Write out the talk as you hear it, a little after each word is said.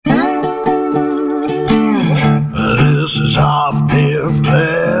This is Half Deaf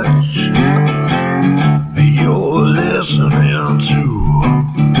Pledge. You're listening to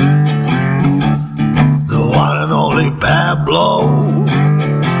the one and only Pablo,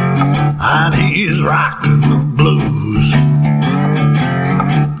 and he's rocking the blues.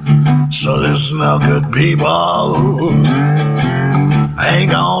 So listen up, good people, I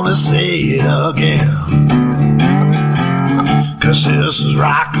ain't gonna say it again, 'cause this is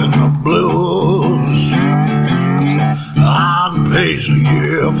rocking the blues on Paisley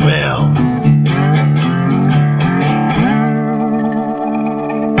FM.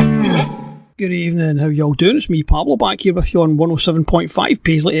 Good evening, how y'all doing? It's me, Pablo, back here with you on 107.5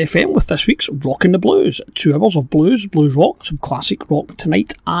 Paisley FM with this week's Rockin' the Blues. 2 hours of blues, blues rock, some classic rock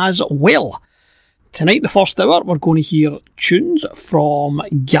tonight as well. Tonight, the first hour, we're going to hear tunes from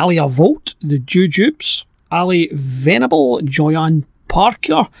Gallia Volt, the Jujubes, Ali Venable, Joyanne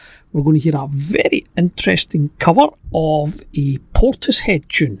Parker. We're going to hear a very interesting cover of a Portishead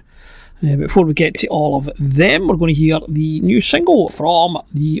tune. Before we get to all of them, we're going to hear the new single from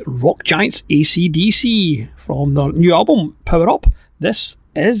the rock giants AC/DC from their new album, Power Up. This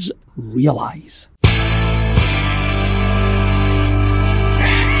is Realise.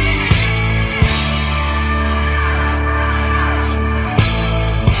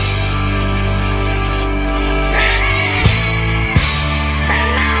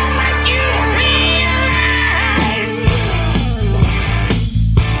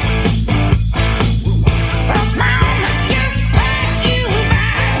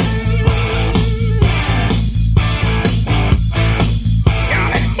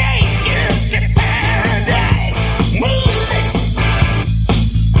 Gonna take you to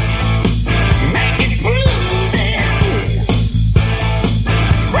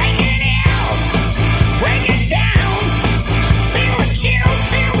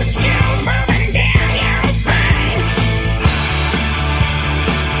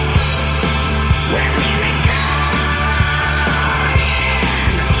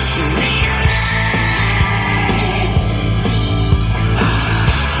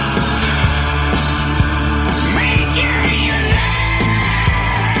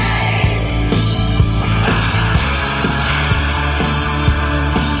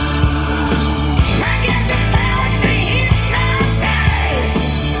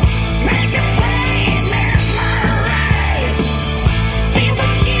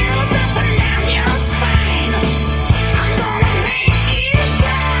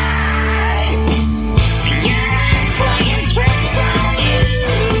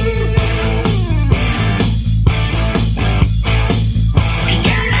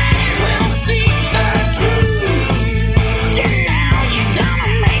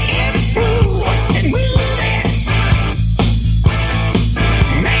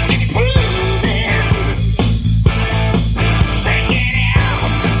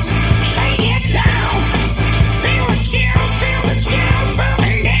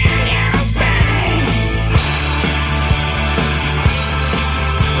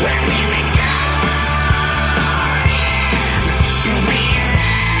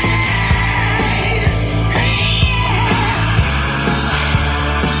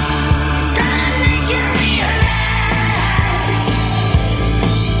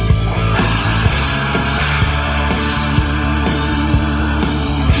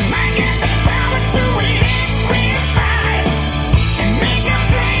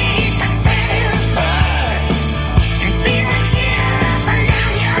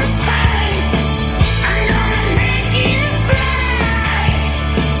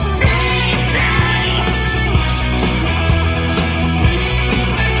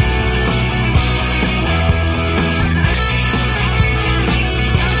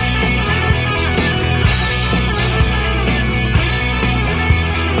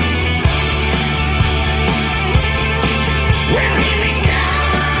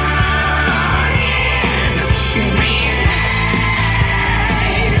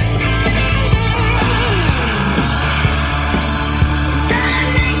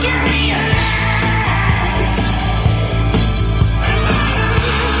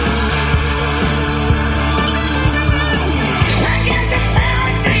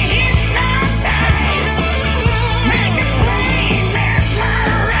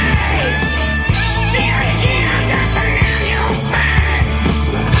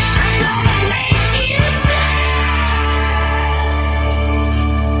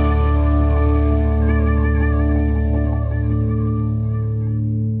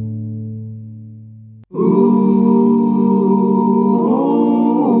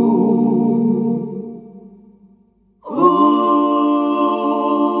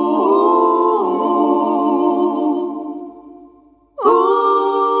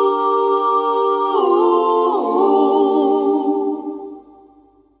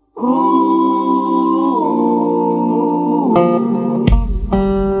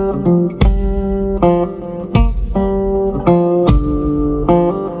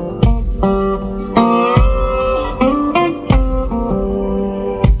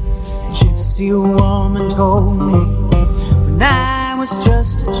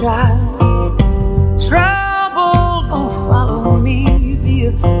just a child. Trouble don't follow me, be a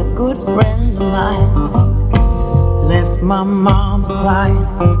good friend of mine. Left my mama crying,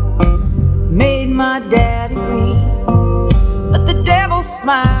 made my daddy weep. But the devil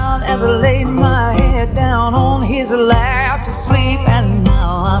smiled as I laid my head down on his lap to sleep. And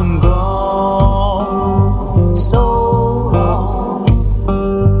now I'm gone, so long.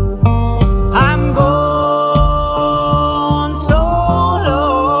 I'm gone, so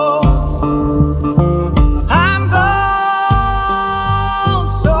long. I'm gone,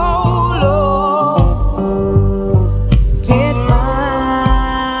 so long. Can't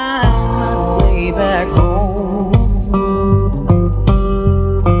find my way back home.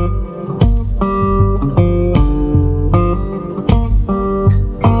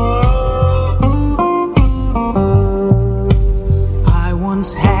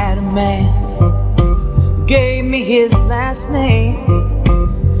 Had a man who gave me his last name.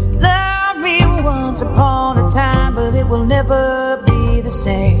 Loved me once upon a time, but it will never be the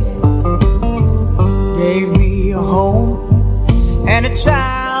same. Gave me a home and a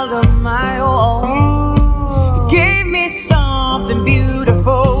child of my own. Gave me something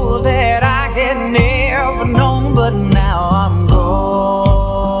beautiful that I had never known. But now I'm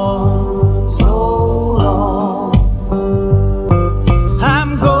gone, so long.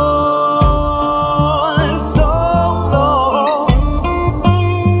 I'm gone, so long.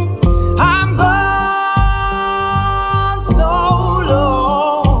 I'm gone, so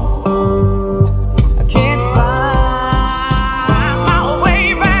long. I can't find my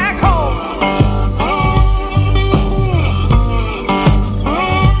way back home.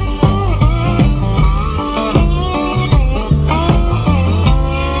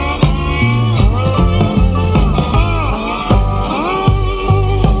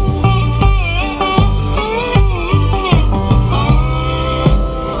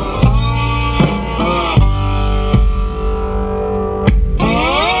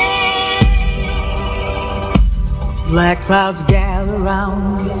 Black clouds gather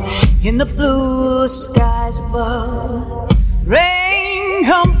round me in the blue skies above. Rain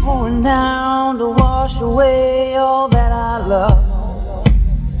come pouring down to wash away all that I love.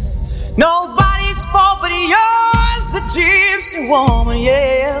 Nobody's fault but yours, the gypsy woman,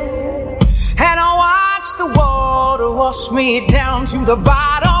 yeah. And I watch the water wash me down to the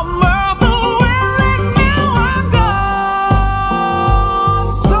bottom of the well. And now I'm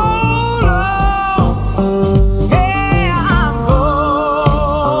gone, so long.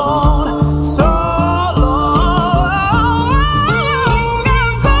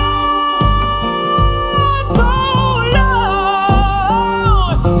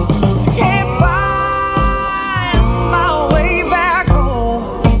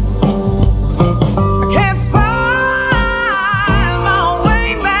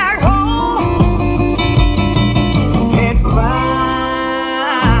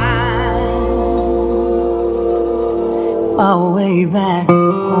 Our way back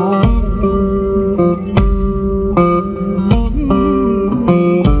home.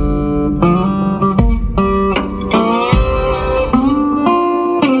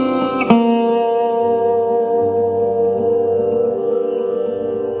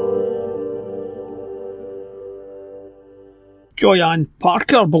 Joyanne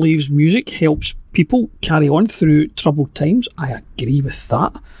Parker believes music helps people carry on through troubled times. I agree with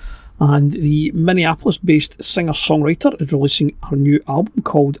that. And the Minneapolis-based singer-songwriter is releasing her new album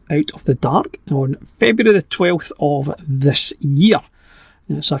called Out of the Dark on February the 12th of this year.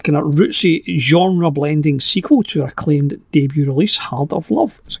 It's a kind of rootsy, genre-blending sequel to her acclaimed debut release, Hard of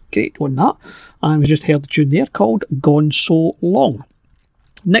Love. It's a great one, that. And we just heard the tune there called Gone So Long.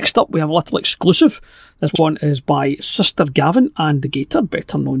 Next up, we have a little exclusive. This one is by Sister Gavin and the Gator,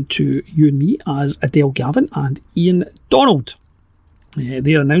 better known to you and me as Adele Gavin and Ian Donald.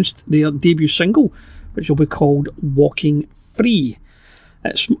 They announced their debut single, which will be called Walking Free.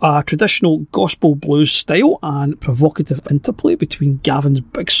 It's a traditional gospel blues style and provocative interplay between Gavin's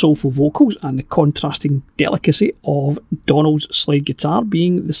big soulful vocals and the contrasting delicacy of Donald's slide guitar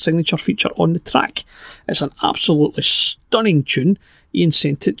being the signature feature on the track. It's an absolutely stunning tune. Ian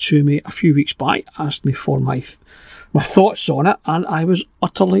sent it to me a few weeks back, asked me for my thoughts on it, and I was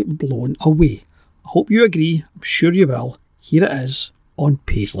utterly blown away. I hope you agree, I'm sure you will. Here it is on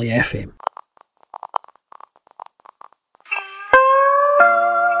Paisley FM.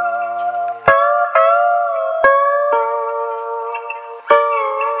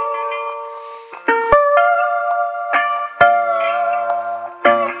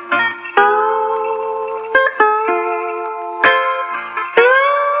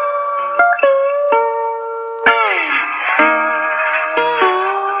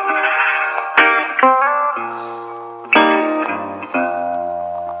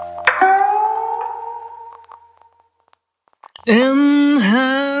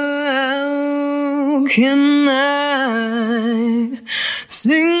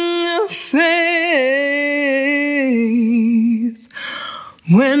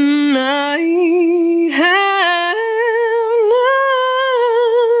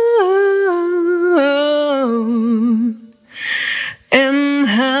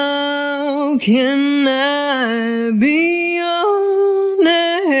 can I be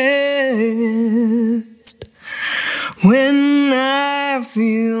honest when I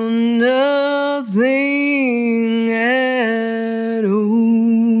feel nothing at all?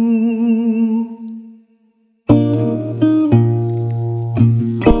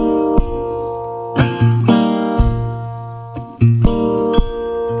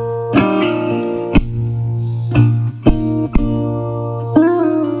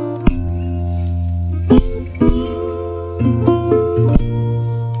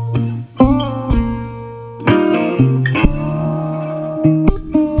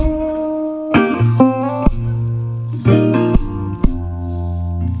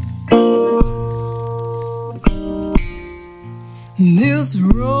 This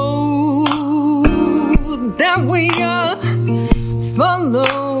road that we are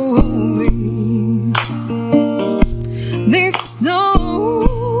following, these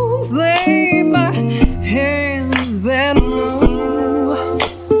stones laid by hands that know,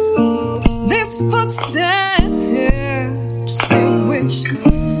 these footsteps in which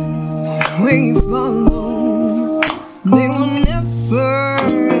we follow, they will never,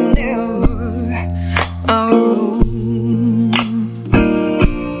 never our own.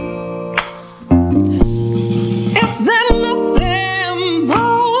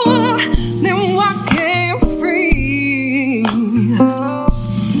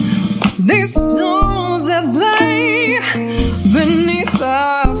 These stones that lay beneath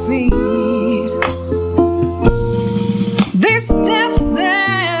our feet, these steps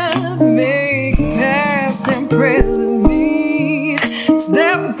that make past and present meet.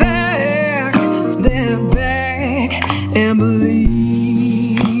 Step back and believe.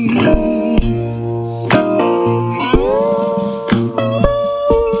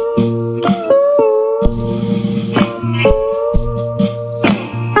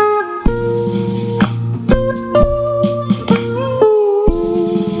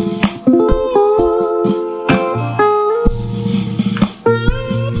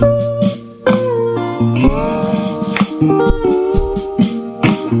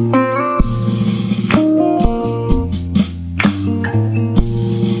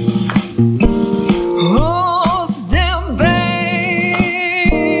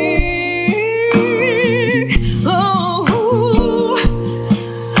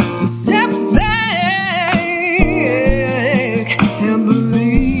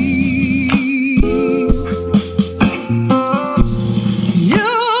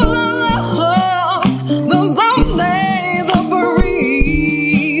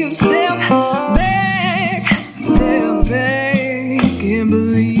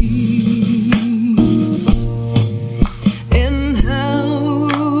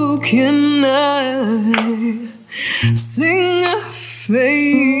 Can I sing a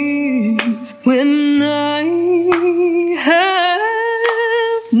faith when I have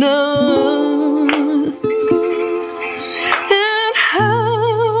none? And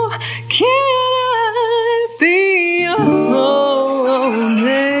how can I be honest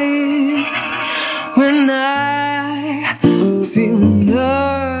when I feel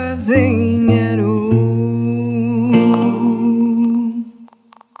nothing at all?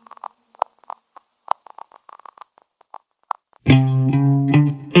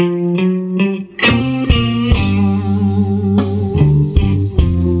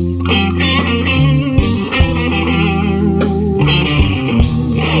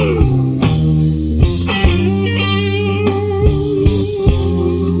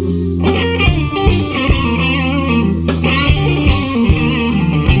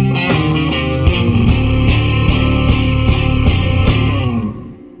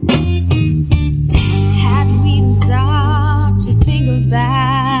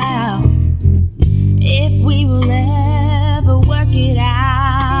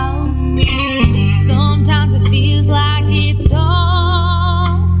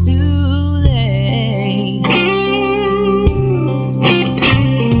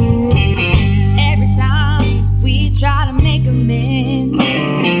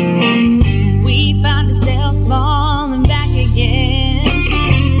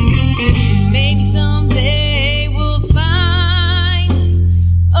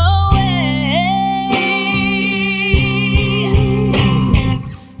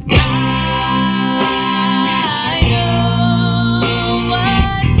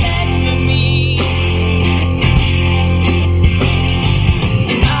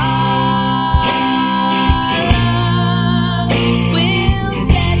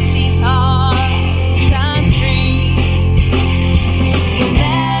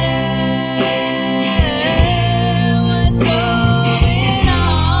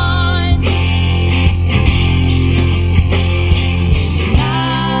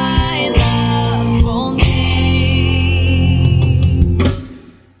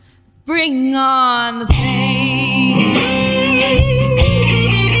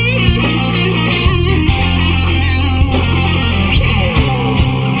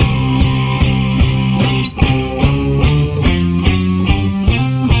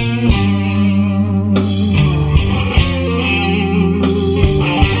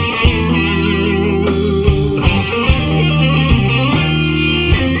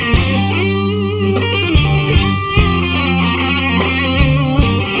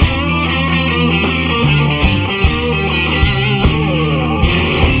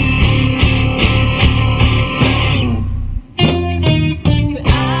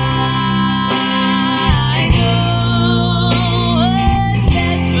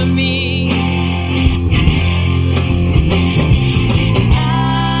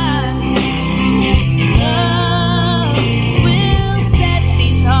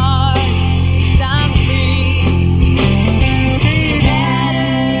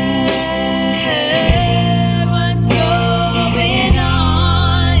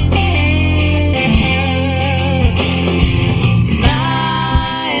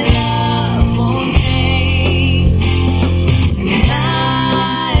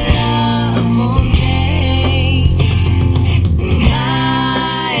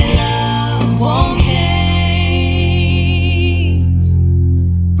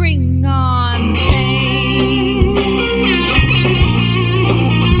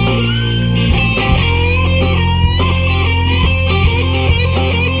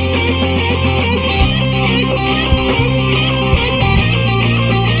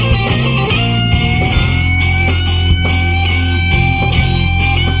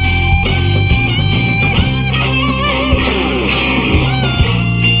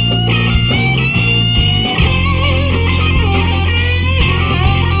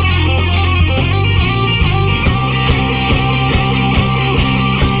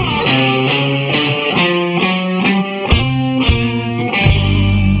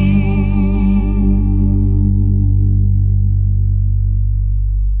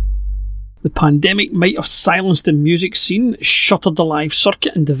 pandemic might have silenced the music scene, shuttered the live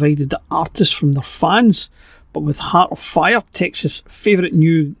circuit and divided the artists from their fans, but with Heart of Fire, Texas' favourite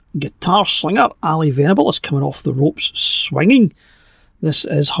new guitar slinger, Ali Venable, is coming off the ropes swinging. This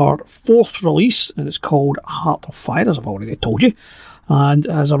is her fourth release, and it's called Heart of Fire, as I've already told you, and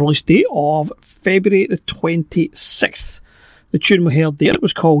has a release date of February the 26th. The tune we heard there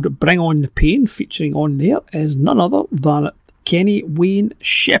was called Bring On The Pain. Featuring on there is none other than Kenny Wayne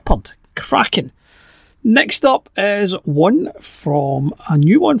Shepherd. Cracking. Next up is one from a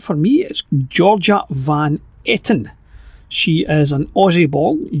new one for me. It's Georgia Van Etten. She is an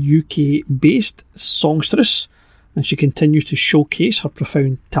Aussie-born, UK-based songstress, and she continues to showcase her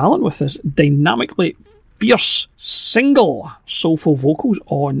profound talent with this dynamically fierce single soulful vocals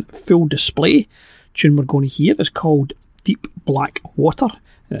on full display. The tune we're going to hear is called Deep Black Water,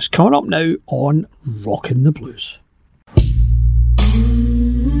 and it's coming up now on Rockin' the Blues.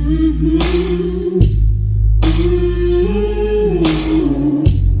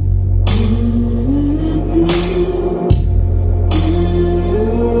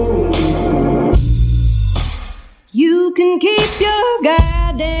 You can keep your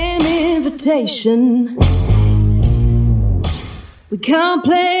goddamn invitation. We can't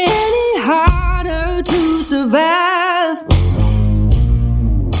play any harder to survive.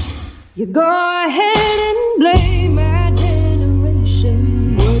 You go ahead and blame my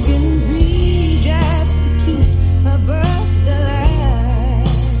generation, working 3 jobs to keep above the line.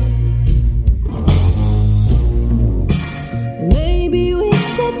 Maybe we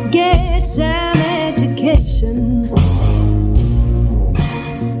should get some education.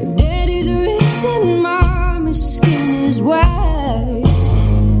 If daddy's rich and mommy's skin is white,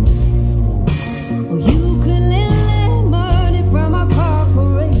 well, you could lend money from a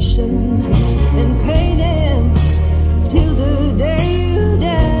corporation and pay them till the day you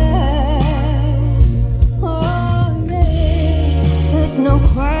die. Oh yeah, there's no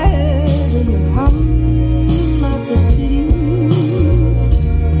quiet in the hum of the city.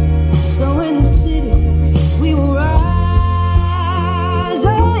 So in the city we will ride.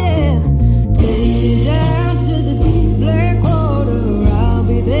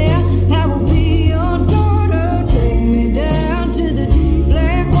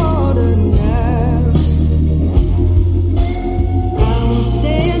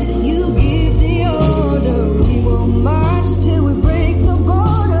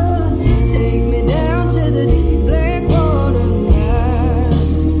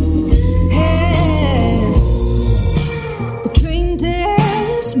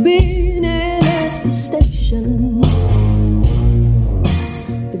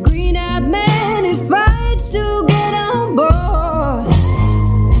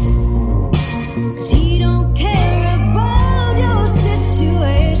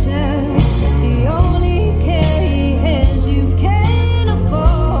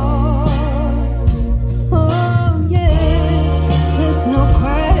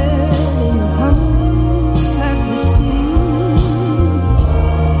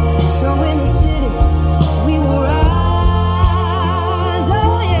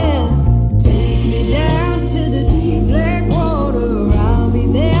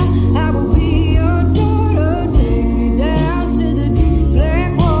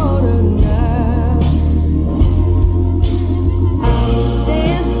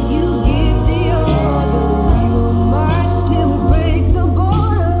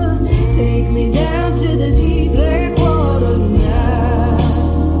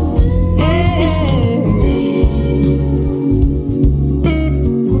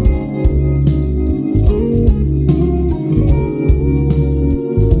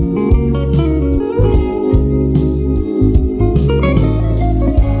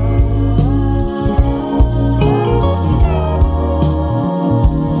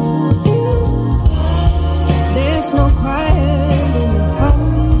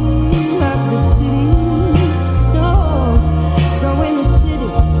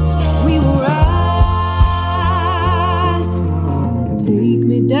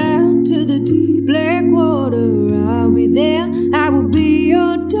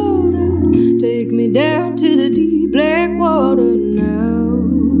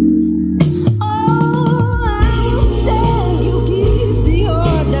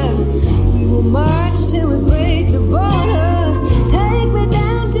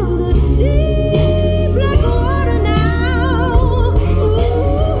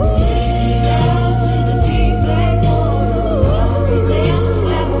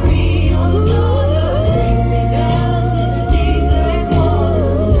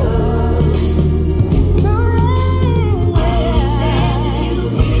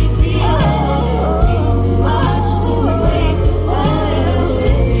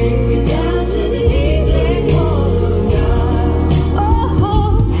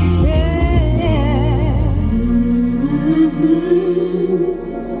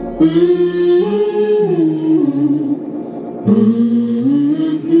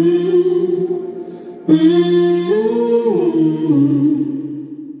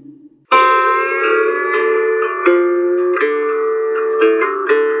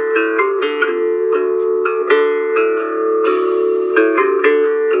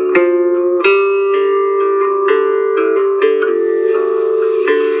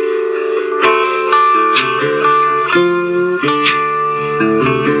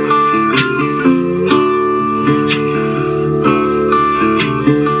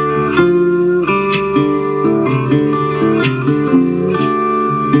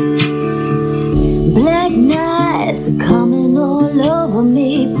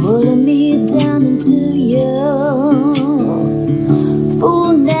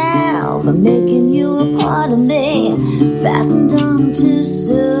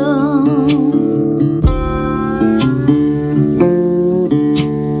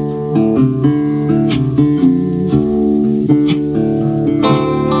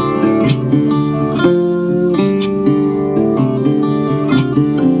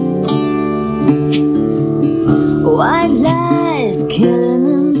 is killing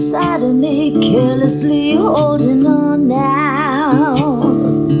inside of me, carelessly holding on now.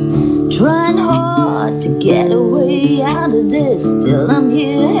 Trying hard to get away out of this, still I'm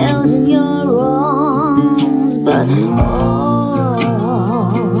here held in your arms. But oh,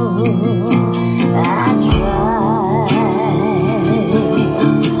 I try,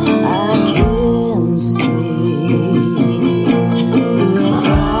 I can't say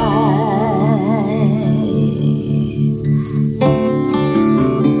goodbye.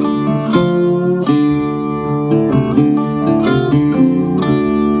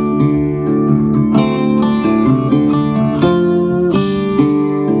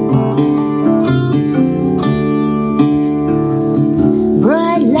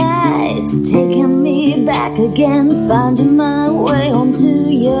 Taking me back again, finding my way home to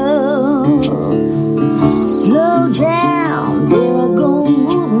you. Slow down, there I go,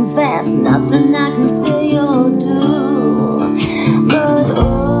 moving fast, nothing I can say or do. But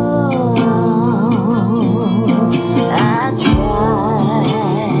oh, I try,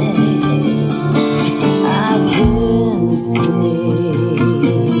 I can't say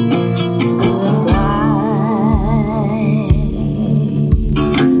goodbye.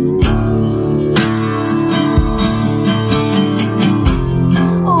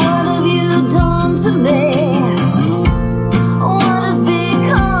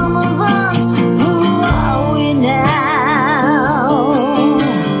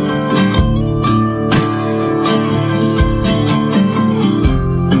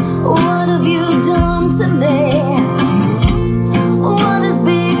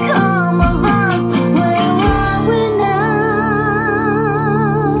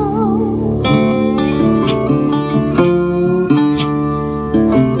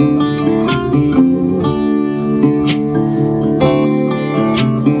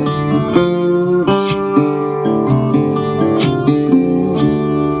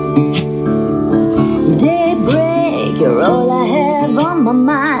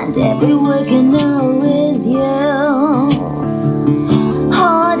 Every waking hour is you.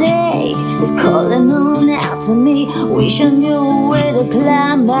 Heartache is calling on out to me, wishing you a way to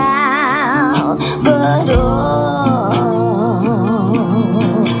climb out. But oh,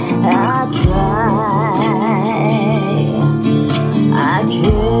 I try, I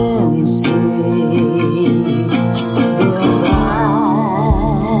can't say goodbye.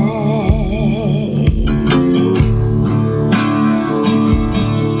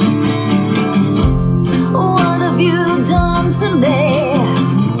 Done to me?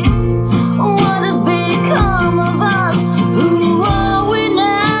 What has become of us? Who are we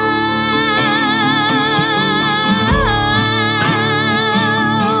now?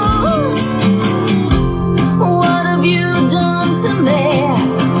 What have you done to me?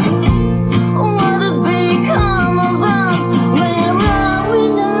 What has become of us? Where are we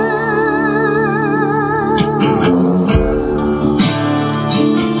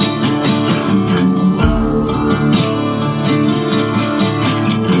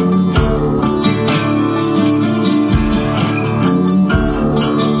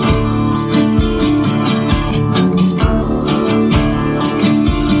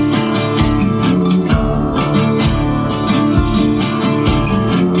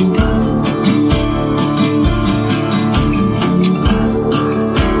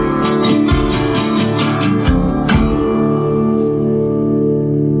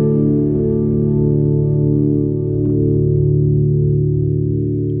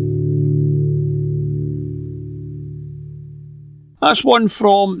That's one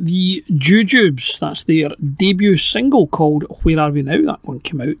from the Jujubes. That's their debut single called Where Are We Now? That one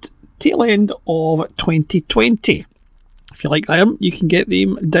came out tail end of 2020. If you like them, you can get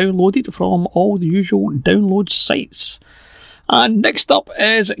them downloaded from all the usual download sites. And next up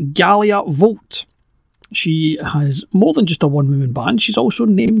is Galia Volt. She has more than just a one-woman band. She's also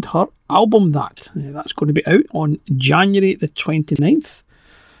named her album that. That's going to be out on January the 29th.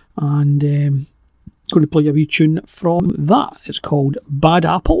 And going to play a wee tune from that. It's called Bad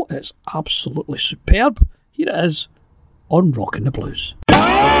Apple. It's absolutely superb. Here it is on Rockin' the Blues.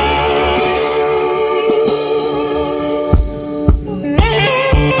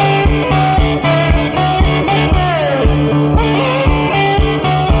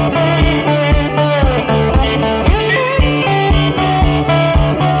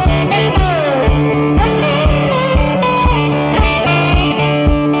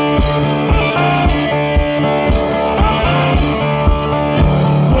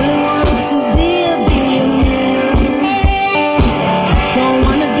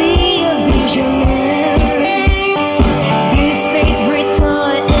 wanna be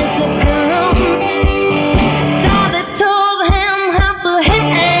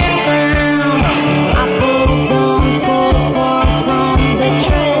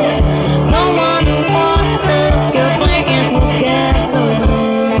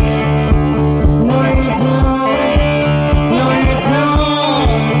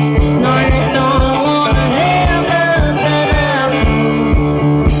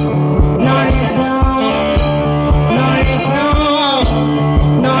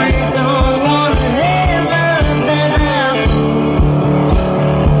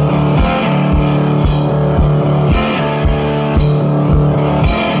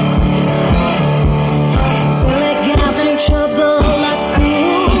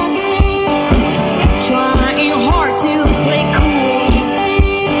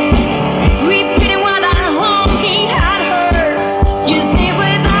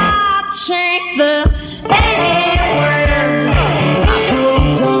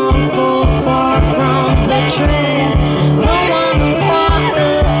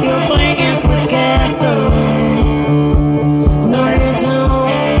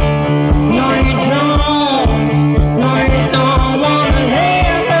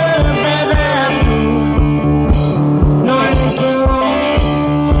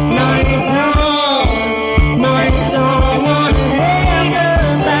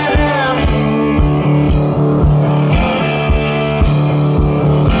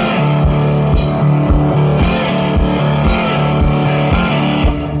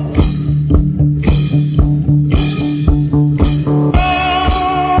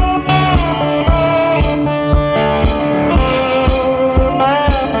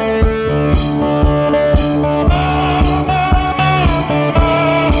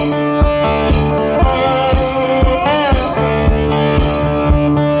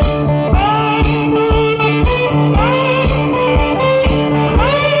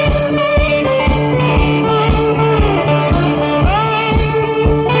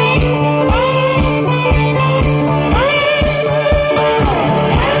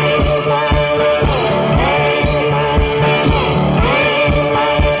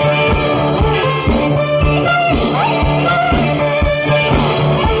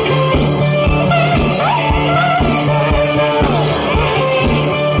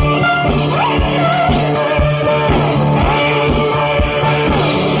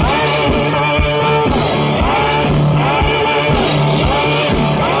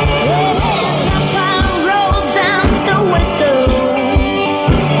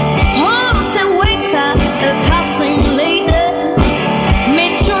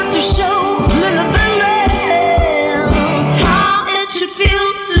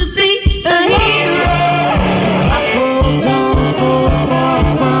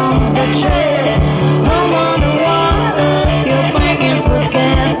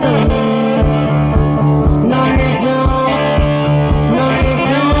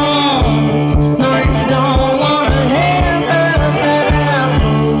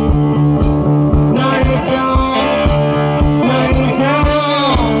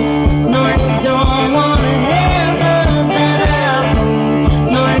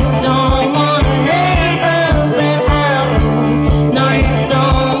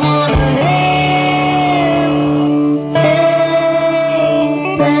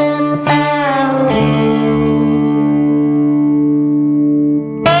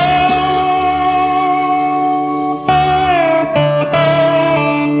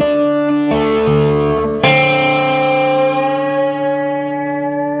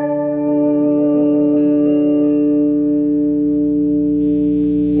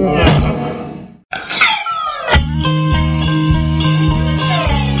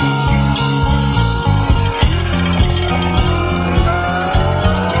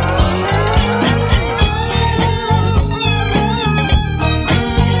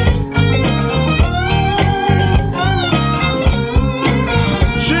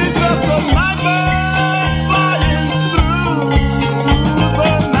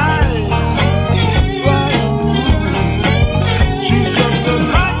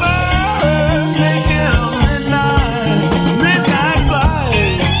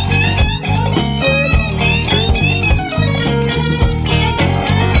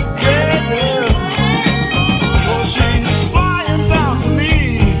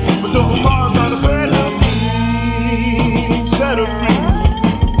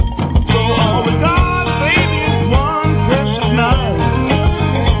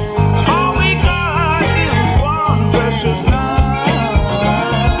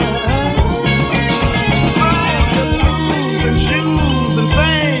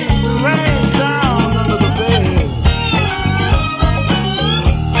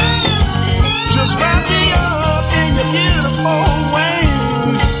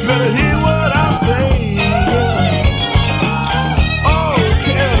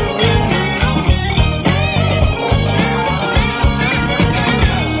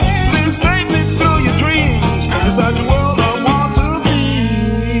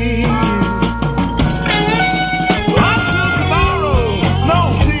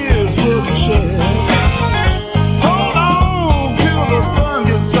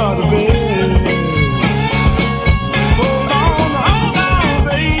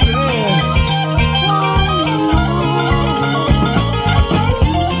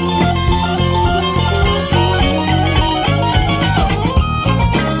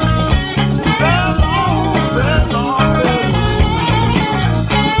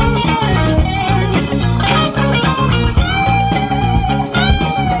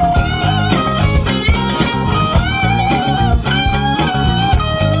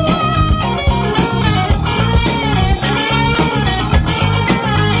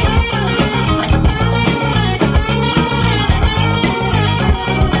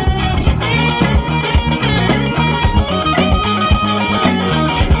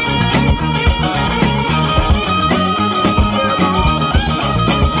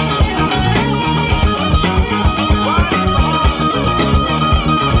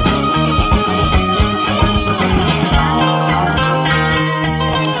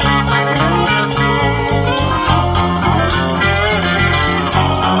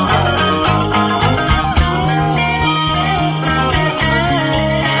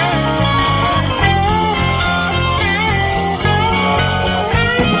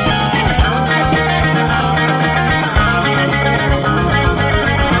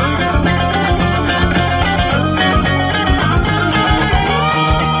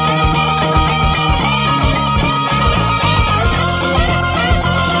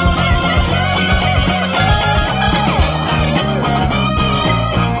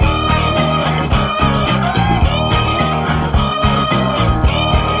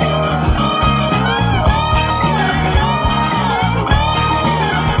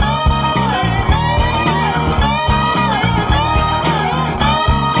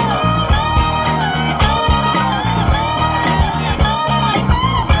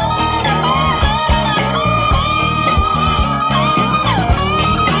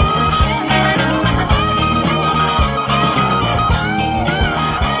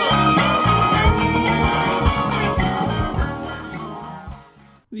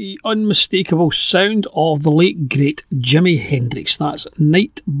unmistakable sound of the late great Jimi Hendrix. That's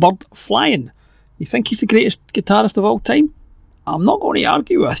Night Bird Flying. You think he's the greatest guitarist of all time? I'm not going to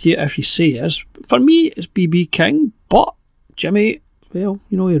argue with you if you say he is. For me, it's B.B. King, but Jimmy, well,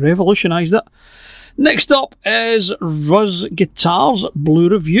 you know, he revolutionised it. Next up is Ruz Guitars Blue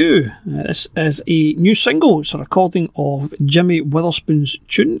Review. This is a new single. It's a recording of Jimmy Witherspoon's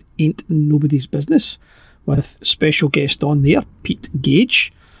tune, Ain't Nobody's Business, with special guest on there, Pete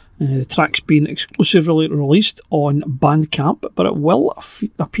Gage. The track's been exclusively released on Bandcamp, but it will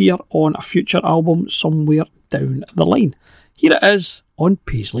appear on a future album somewhere down the line. Here it is on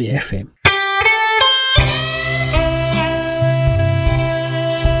Paisley FM.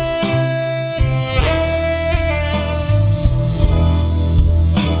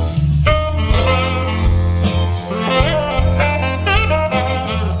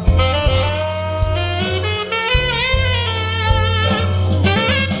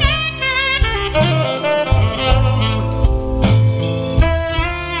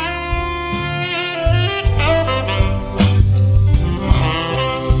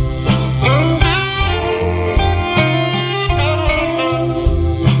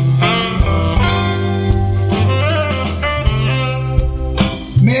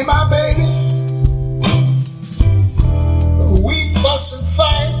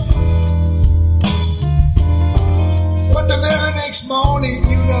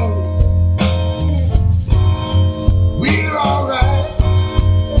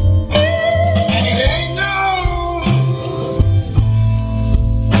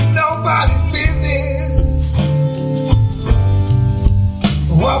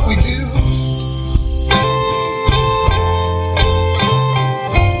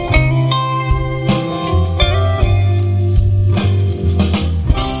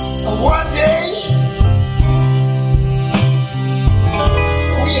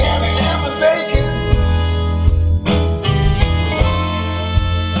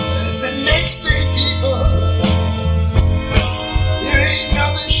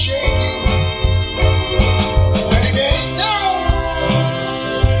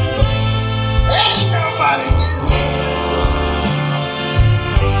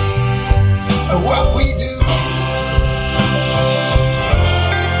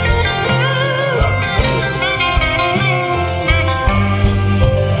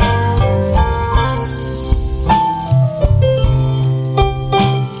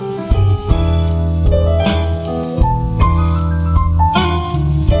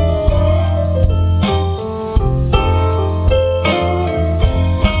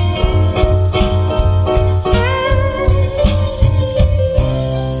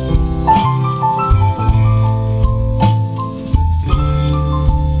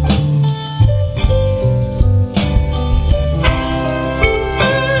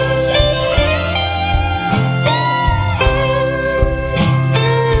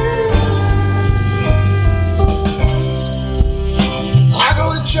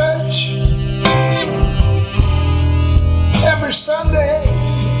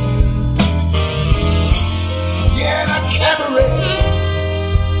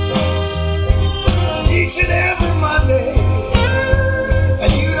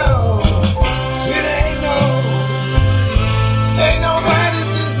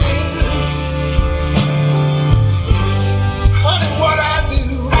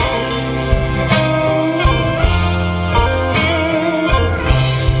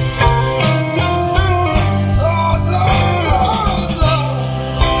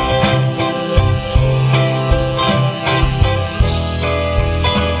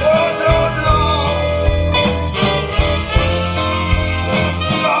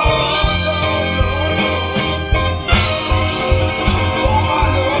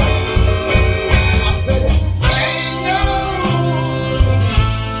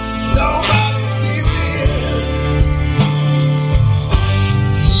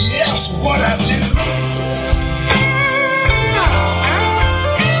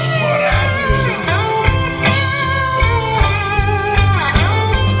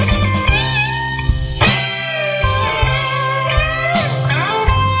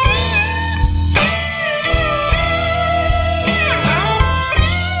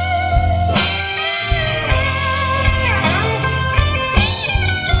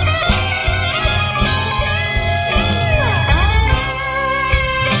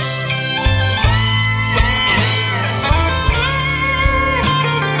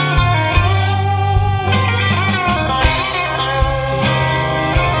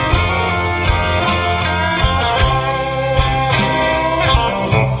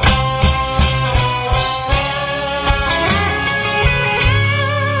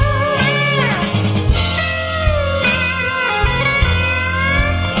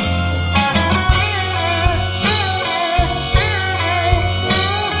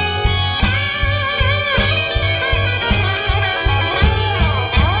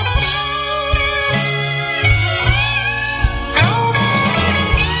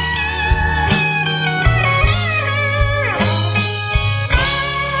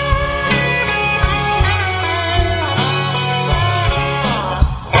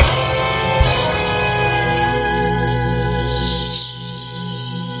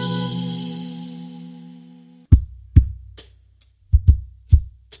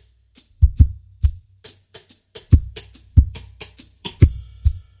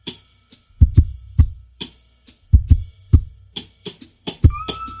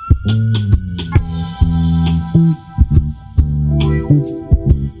 I'm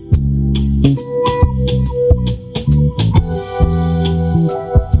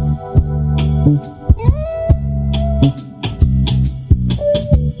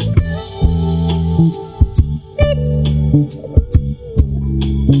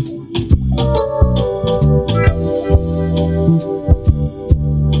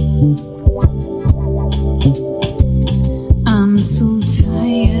so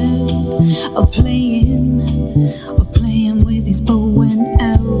tired of playing with his bow and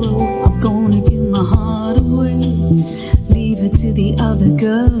arrow. I'm gonna give my heart away, leave it to the other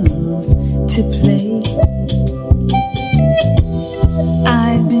girls to play.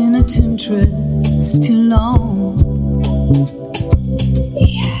 I've been a temptress too long.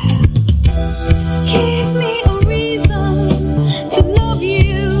 Yeah. Give me a reason to love you.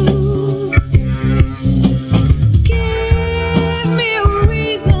 Give me a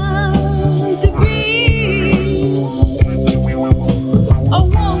reason to be a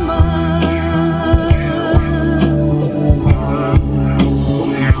woman.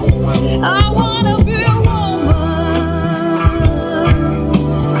 I wanna be a woman.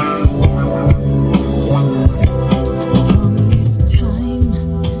 From this time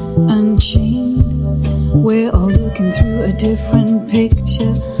unchained, we're all looking through a different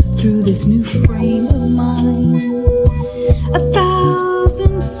picture, through this new frame of mind.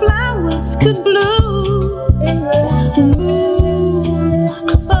 1,000 flowers could bloom. Move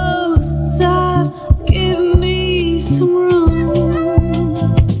closer, give me some room.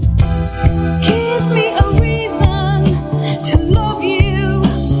 Give me a reason to love you.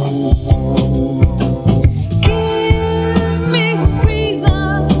 Give me a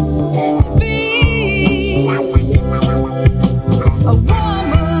reason to be a woman.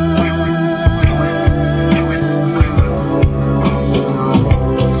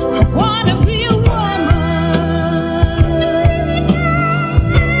 I wanna be a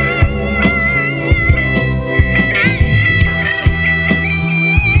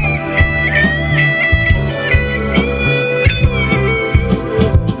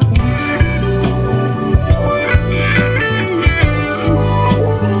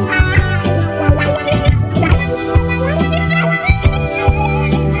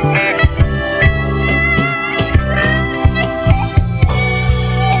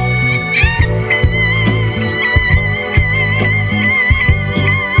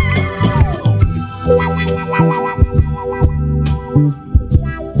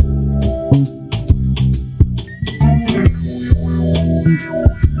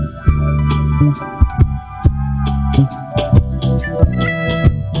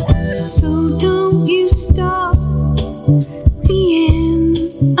So don't you stop being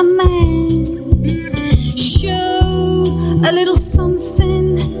a man. Show a little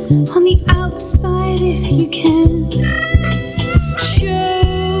something on the outside if you can.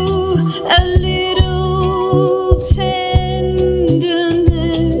 Show a little tenderness,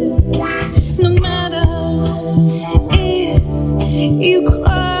 no matter if you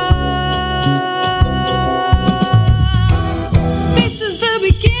cry. This is the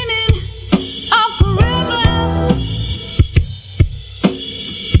beginning of forever.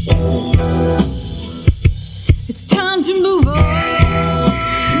 It's time to move on.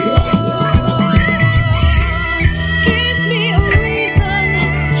 Give me a reason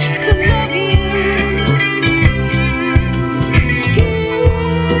to love you.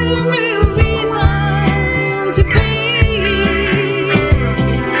 Give me a reason to be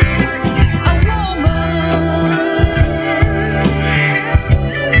a woman.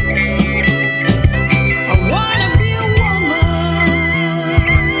 I wanna be a woman.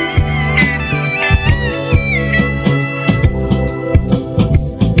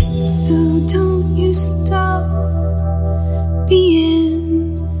 So don't you stop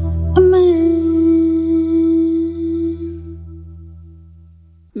being a man.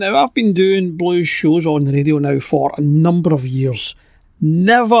 Now, I've been doing blues shows on the radio now for a number of years.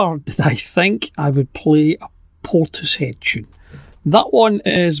 Never did I think I would play a Portishead tune. That one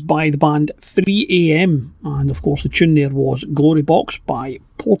is by the band 3am, and of course the tune there was Glory Box by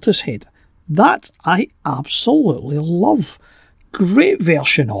Portishead. That I absolutely love. Great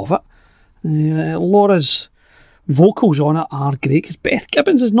version of it. Laura's vocals on it are great, because Beth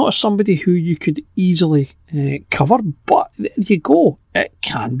Gibbons is not somebody who you could easily cover, but there you go, it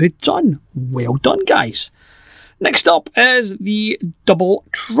can be done. Well done, guys. Next up is the Double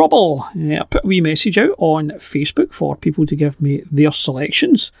Trouble. I put a wee message out on Facebook for people to give me their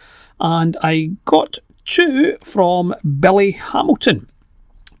selections, and I got two from Billy Hamilton.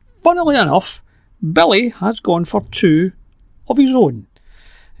 Funnily enough, Billy has gone for two of his own.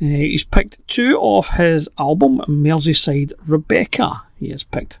 He's picked two off his album Merseyside Rebecca. He has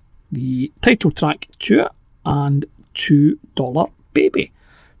picked the title track to it and $2 Baby.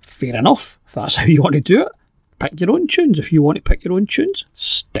 Fair enough. If that's how you want to do it, pick your own tunes. If you want to pick your own tunes,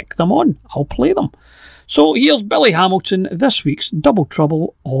 stick them on. I'll play them. So here's Billy Hamilton, this week's Double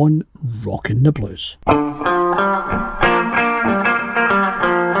Trouble on Rockin' the Blues.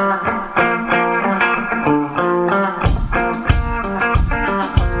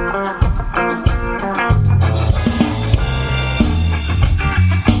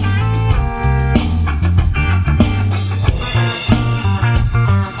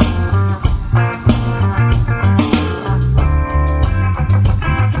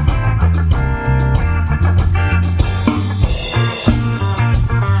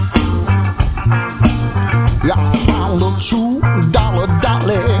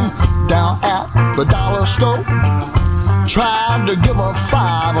 Down at the dollar store, tried to give her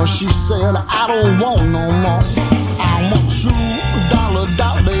 $5, she said, I don't want no more. I want $2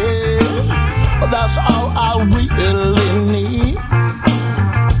 dolly, that's all I really need.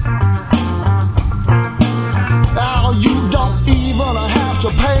 Now you don't even have to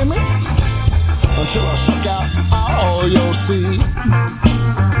pay me until I suck out all your seed.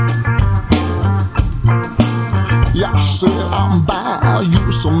 Yeah, I said I'm buying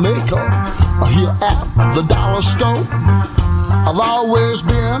you some makeup here at the dollar store. I've always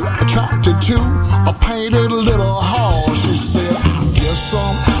been attracted to a painted little horse. She said, I'll get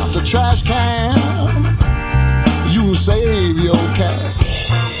some out the trash can. You can save your cash.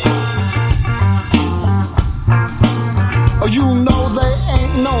 You know there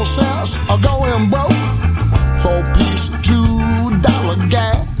ain't no sense of going broke for a piece of $2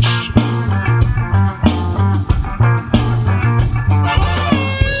 gas.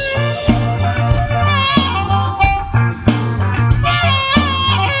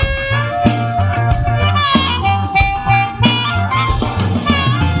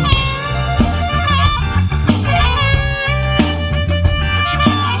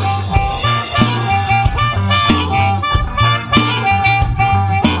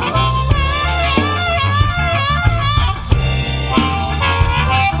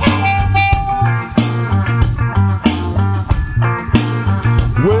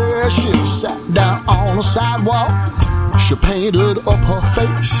 Sidewalk, she painted up her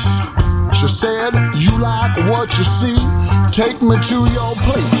face. She said, you like what you see, take me to your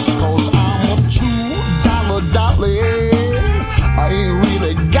place. Cause I'm a $2 dolly, I ain't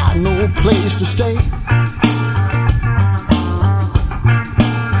really got no place to stay.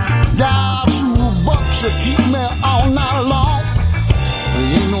 Got $2 to keep me all night long,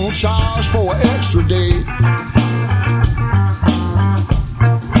 ain't no charge for an extra day.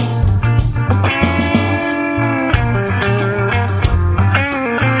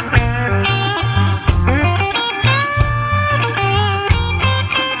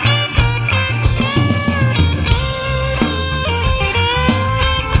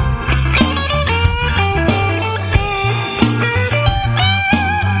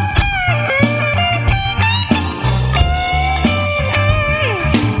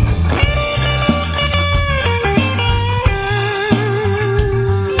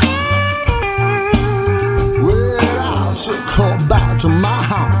 To my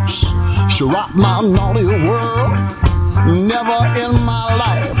house, she rocked my naughty world. Never in my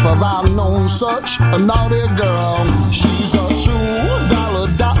life have I known such a naughty girl. She's a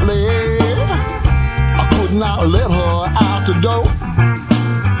 $2 dolly, I could not let her out the door.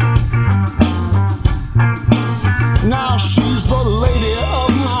 Now she's the lady of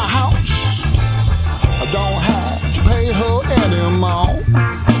my house, I don't have to pay her anymore.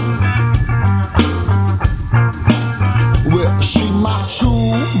 Well, she my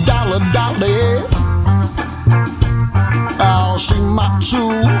 $2 dolly. Oh, she my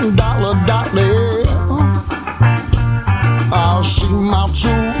 $2 dolly. Oh, she my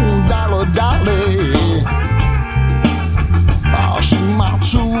 $2 dolly. Oh, she my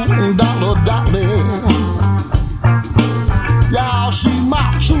 $2 dolly. Yeah, she my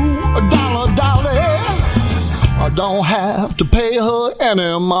 $2 dolly. I don't have to pay her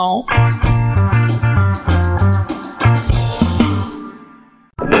anymore.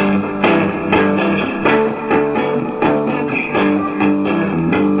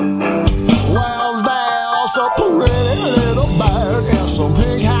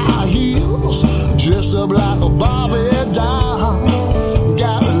 Like a Barbie doll,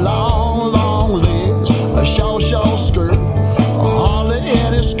 got long, long legs, a short, short skirt, hardly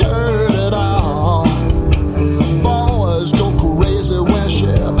any skirt at all. Boys go crazy when she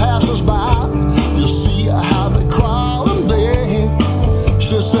passes by.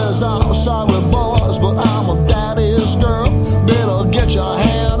 She says, I'm sorry, boys, but I'm a daddy's girl. Better get your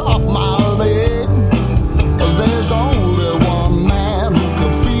hand off my leg. There's only one man who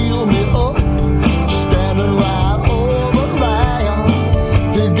can feel me up, standing right over there.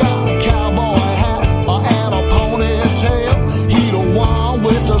 He got a cowboy hat and a ponytail. He the one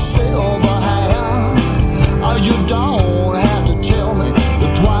with the silver hair. You don't have to tell me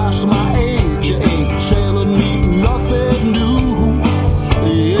you're twice my age. You ain't telling me nothing new.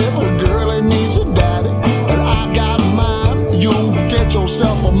 Every girl needs a daddy, and I got mine. You get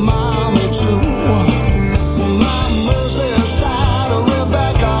yourself a mommy too. My Mercy side of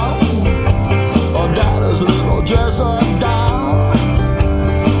Rebecca, her daddy's little dresser down.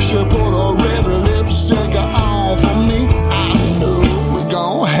 She put a red lipstick on for me. I know we're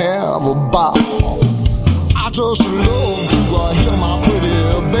gonna have a ball. I just love to hear my pretty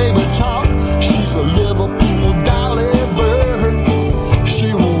baby talk. She's a Liverpool dolly bird.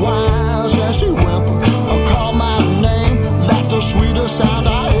 She whines and she whimpers and call my name. That's the sweetest sound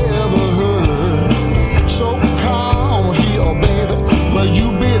I ever heard. So come here, baby, where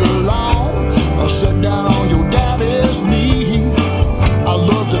you belong. Sit down on your daddy's knee. I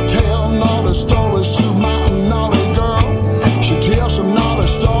love to tell naughty stories to my naughty girl. She tells some naughty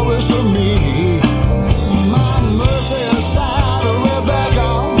stories to me. My Mercy side of Rebecca,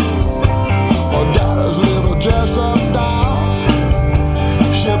 her daddy's little dresser doll.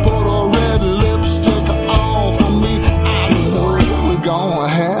 She put a red lipstick on for me. I know we're gonna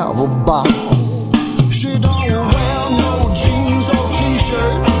have a ball. She don't wear no jeans or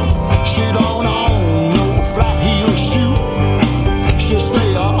t-shirt. She don't own no flat heel shoe. She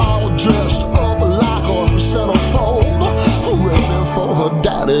stay all dressed up like a centerfold, ready for her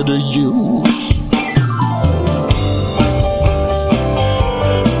daddy to use.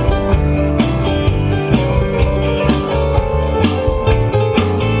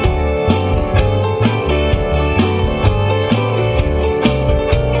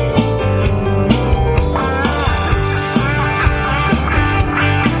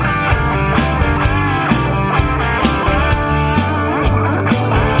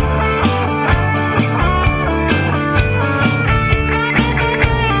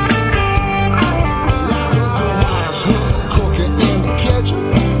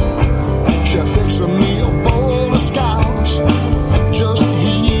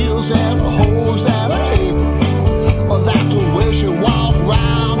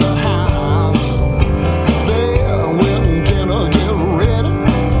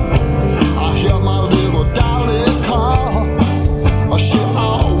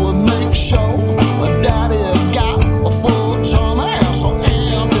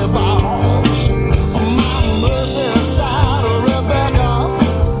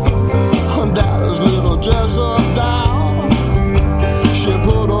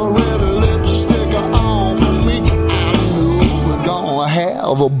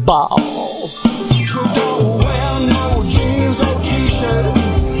 Of a ball. She don't wear no jeans or t-shirt.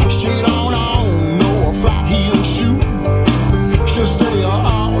 She don't own no flat heel shoe. She stay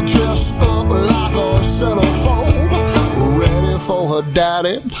all dressed up like a centerfold, ready for her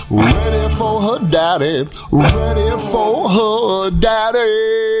daddy, ready for her daddy, ready for her daddy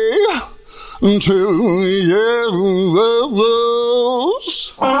to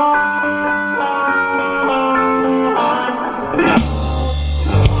use.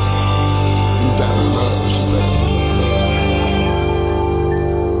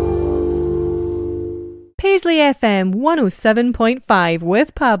 Paisley FM 107.5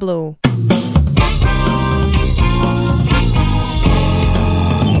 with Pablo.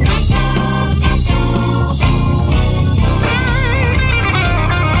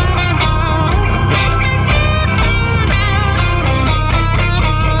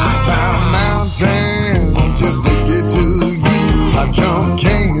 I climbed mountains just to get to you. I jumped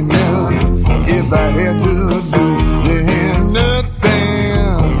canyons if I had to do. There ain't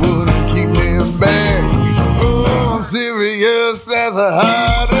nothing wouldn't keep me back. Oh, I'm serious as a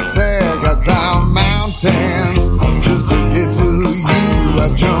heart attack. I climbed mountains just to get to you. I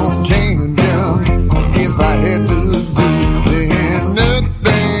jumped canyons if I had to do. There ain't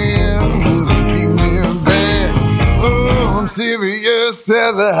nothing wouldn't keep me back. Oh, I'm serious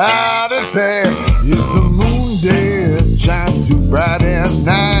as a heart attack. If the moon did shine too bright at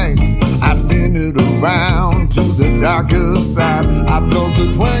night, I spin it around to the darker side. I blow the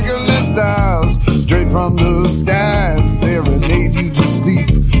twinkling stars straight from the sky, serenade you to sleep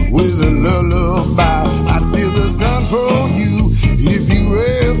with a lullaby. I'd steal the sun for you if you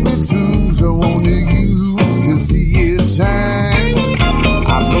asked me to, so only you can see it shine.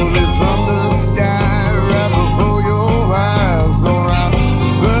 I blow it from the sky right before your eyes, or I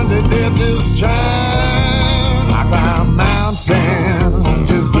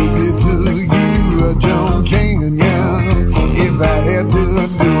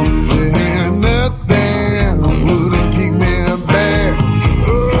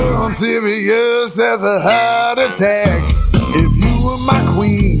serious as a heart attack. If you were my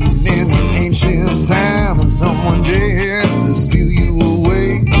queen in an ancient time and someone dared to steal you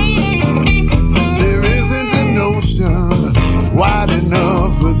away, there isn't an ocean wide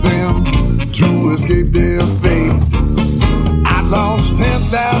enough for them to escape their fate. I launched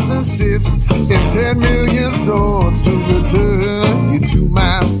 10,000 ships and 10 million swords to return you to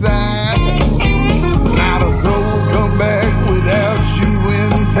my side. Not a soul come back without you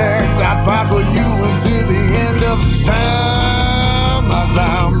intact. I'd fight for you until the end of time. I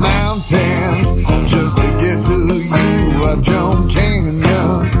climb mountains just to get to you. I jump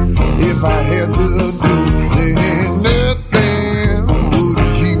canyons if I had to do. There ain't nothing would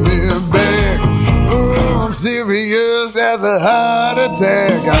keep me back. Oh, I'm serious as a heart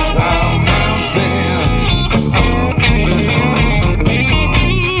attack. I climb mountains.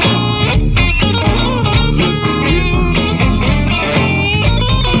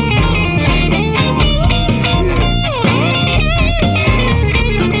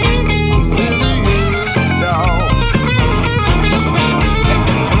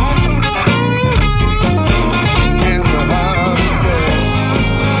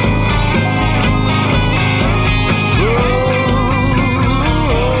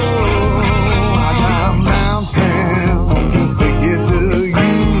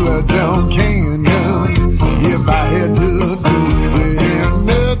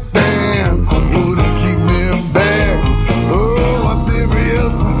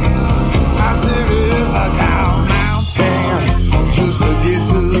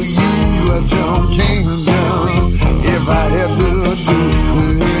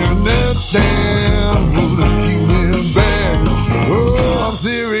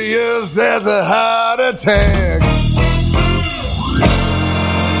 As a heart attack.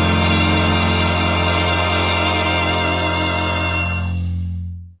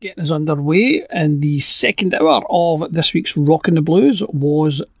 Getting us underway in the second hour of this week's Rockin' the Blues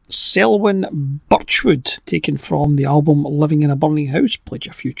was Selwyn Birchwood, taken from the album Living in a Burning House. Played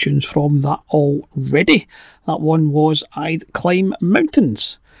you a few tunes from that already. That one was I'd Climb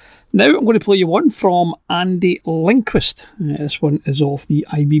Mountains. Now I'm going to play you one from Andy Lindquist. This one is off the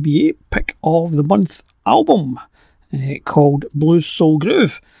IBBA Pick of the Month album called Blues Soul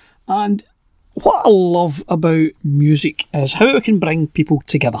Groove. And what I love about music is how it can bring people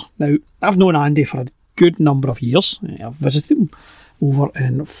together. Now, I've known Andy for a good number of years. I've visited him over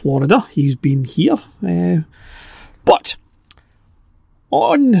in Florida. He's been here. But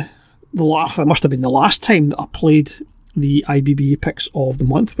on the last, it must have been the last time that I played the IBBA Picks of the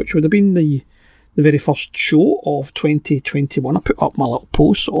Month, which would have been the very first show of 2021. I put up my little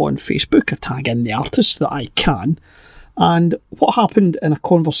posts on Facebook. I tag in the artists that I can. And what happened in a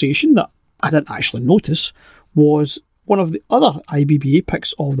conversation that I didn't actually notice was one of the other IBBA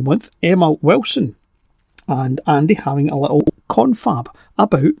Picks of the Month, Emma Wilson, and Andy having a little confab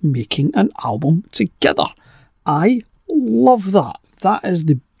about making an album together. I love that. That is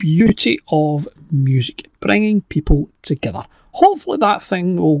the beauty of music, bringing people together. Hopefully that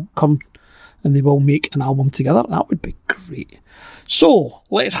thing will come and they will make an album together. That would be great. So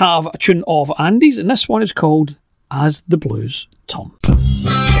let's have a tune of Andy's, and this one is called As the Blues Turn.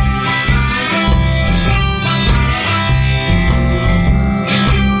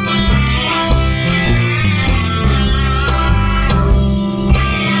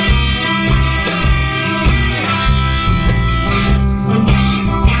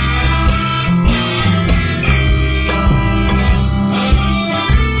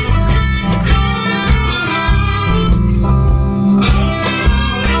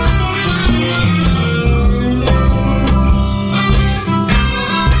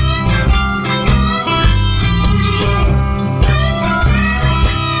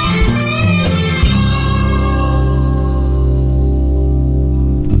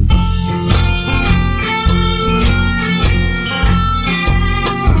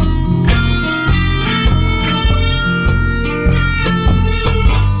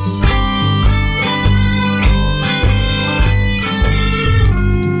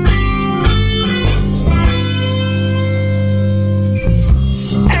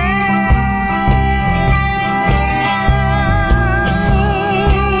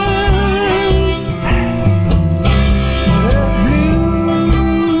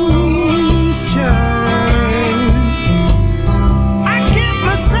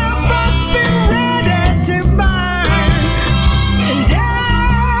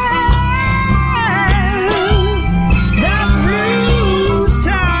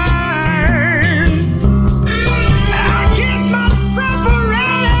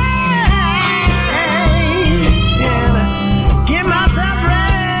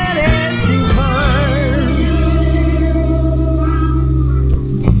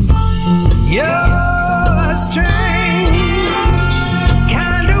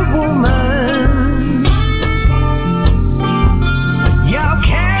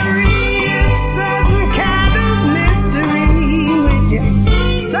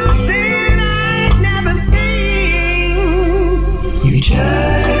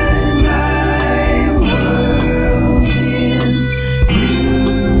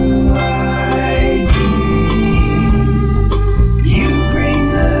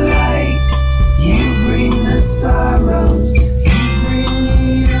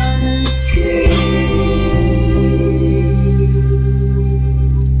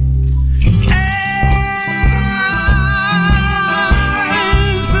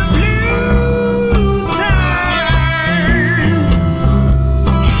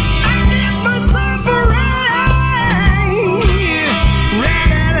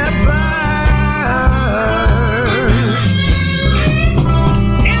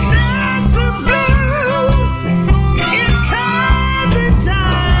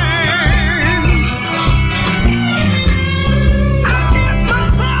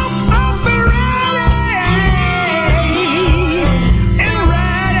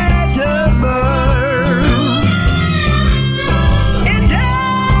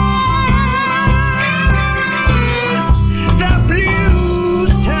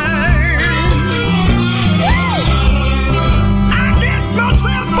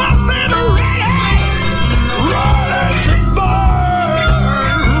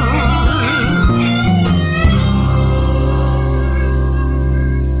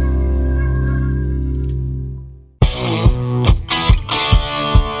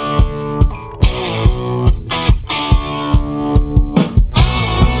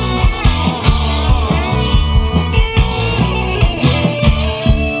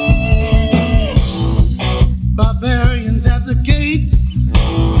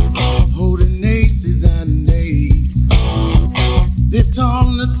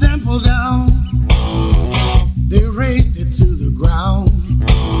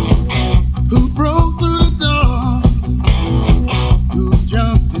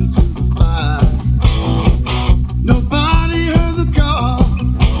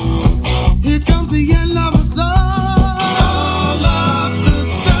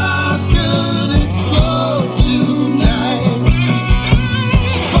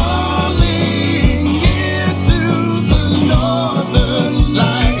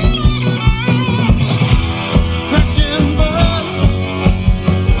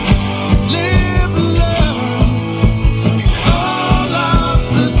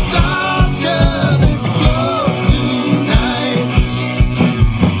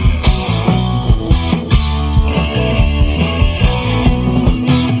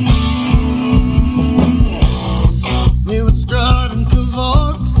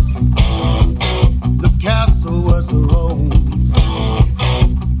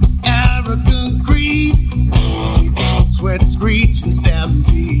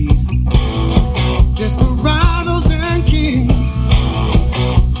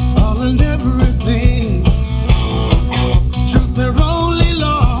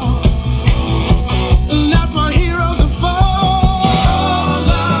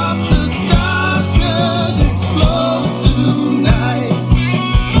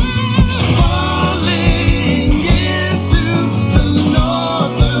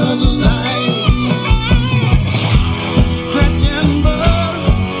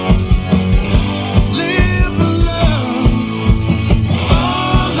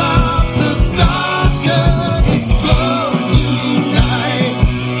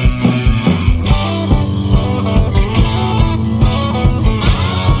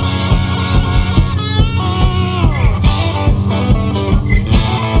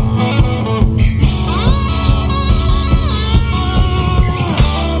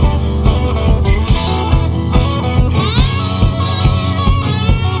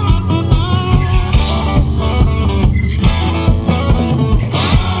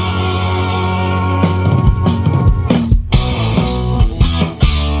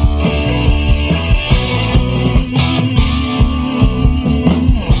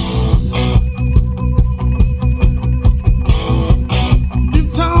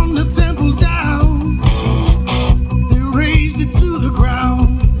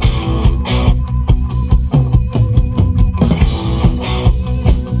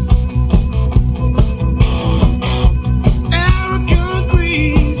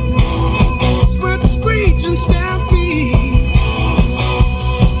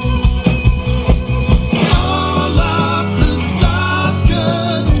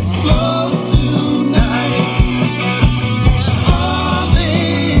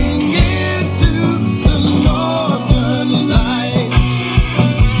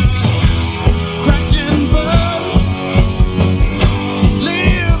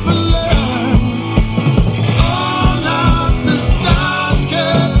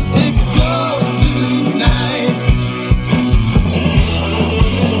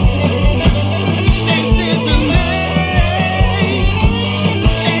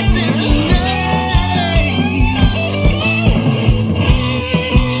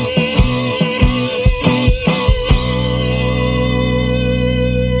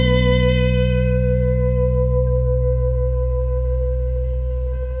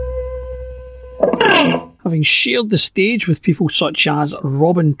 having shared the stage with people such as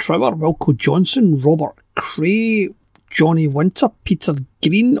Robin Trower, Wilco Johnson, Robert Cray, Johnny Winter, Peter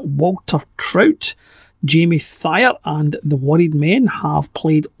Green, Walter Trout, Jamie Thayer and the Worried Men have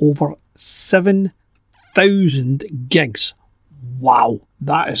played over 7,000 gigs. Wow,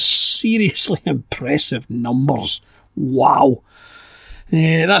 that is seriously impressive numbers. Wow.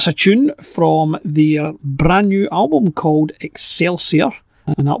 That's a tune from their brand new album called Excelsior,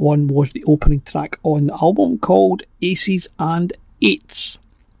 and that one was the opening track on the album called Aces and Eights.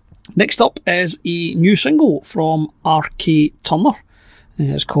 Next up is a new single from R.K. Turner.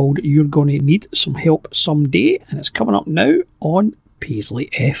 It's called You're Gonna Need Some Help Someday, and it's coming up now on Paisley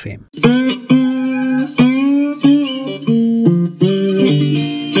FM.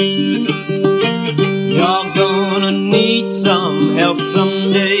 You're gonna need some help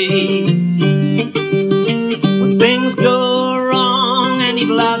someday. When things go wrong and you've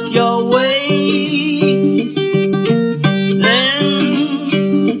lost your way, then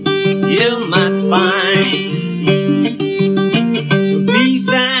you might find some peace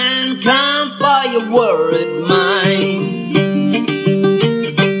and calm for your worried mind.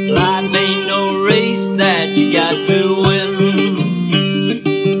 Life ain't no race that you got to win.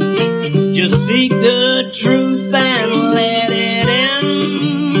 Just seek the truth and let it in.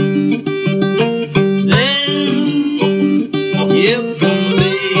 Then you can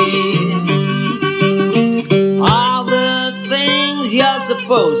be all the things you're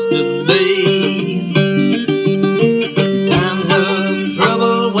supposed to be. Times of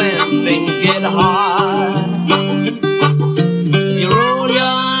trouble when things get hard, you roll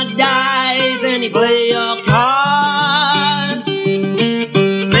your dice and you play your cards.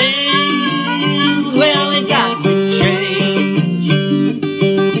 Things, well, it got to change.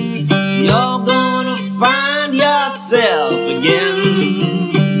 You're gonna find yourself again.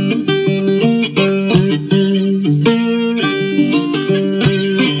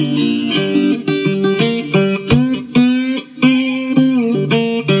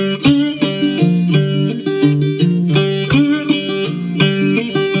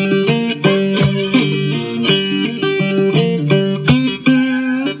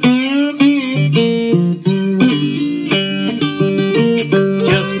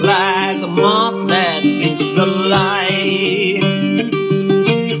 Just like a moth that seeks the light,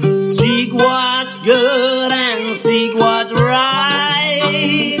 seek what's good and seek what's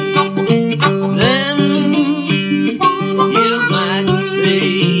right. Then you might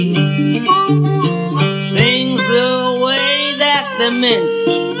see things the way that they're meant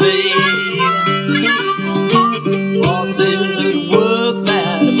to be. Forces at work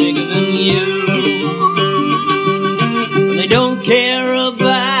that are bigger than you, they don't care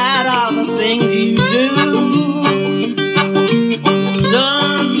about all the things you do. The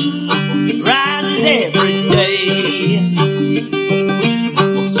sun rises every day,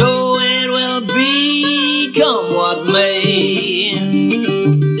 so it will be come what may.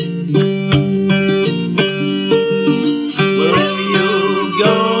 Wherever you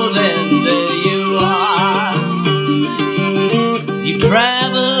go, then there you are. You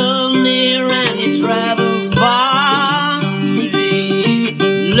travel near and you travel far.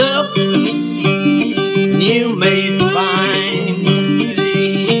 Look, and you may find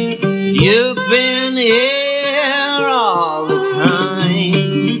you've been here all the time.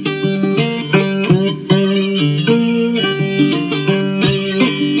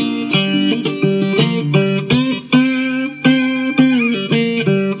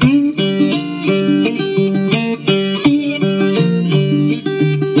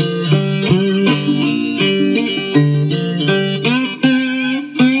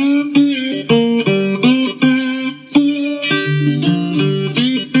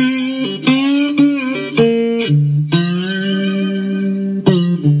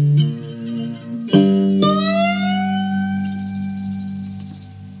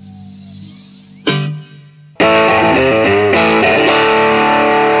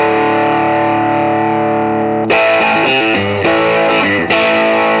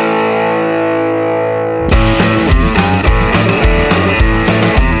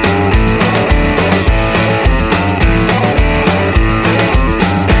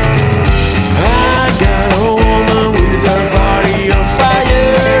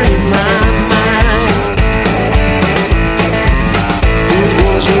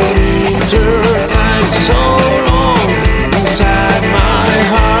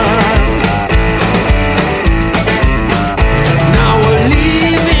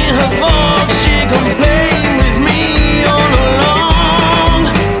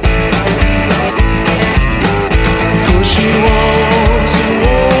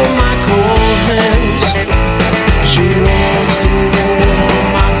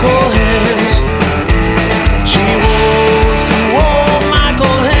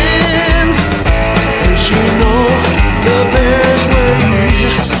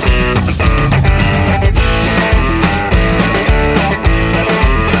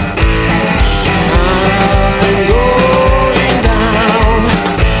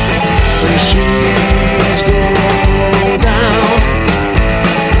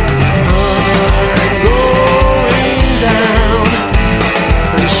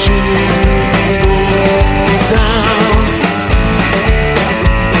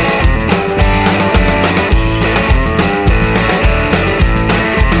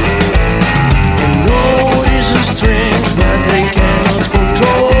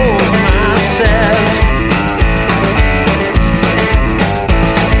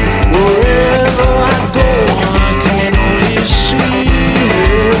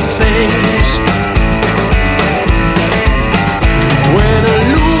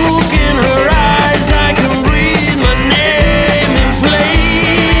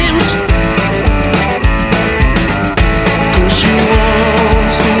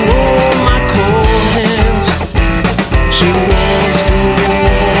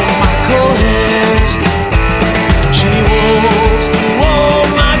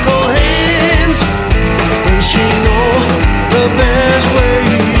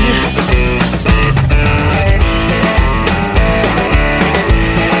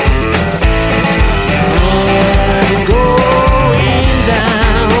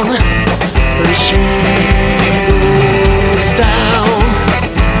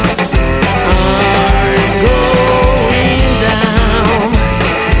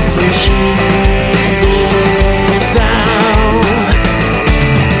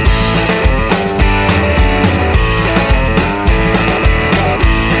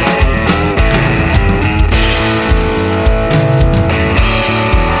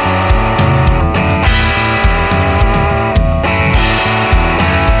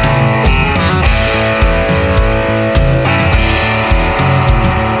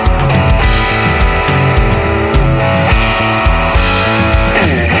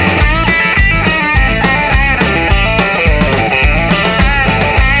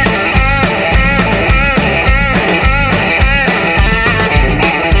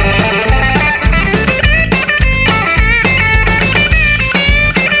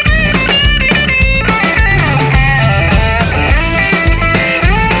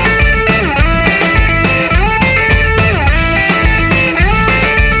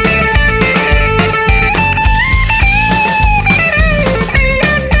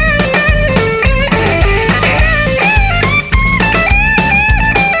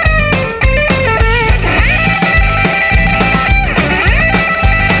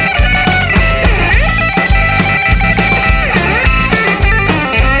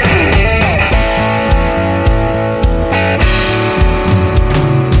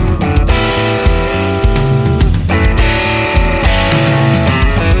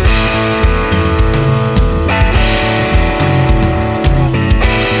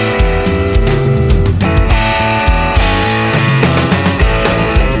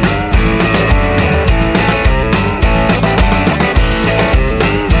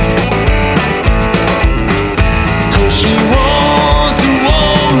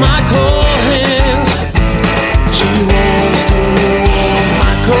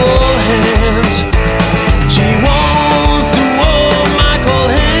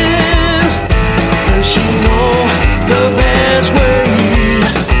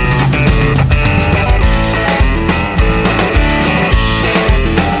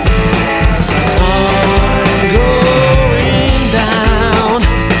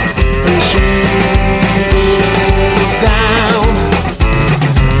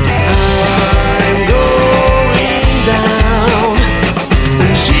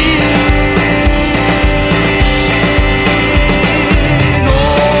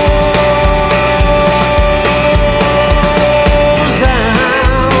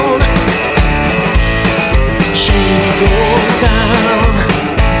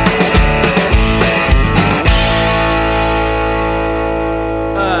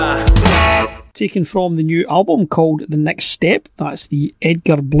 taken from the new album called The Next Step. That's the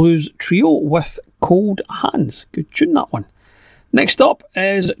Edgar Blues Trio with Cold Hands. Good tune, that one. Next up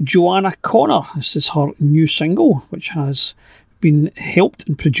is Joanna Connor. This is her new single, which has been helped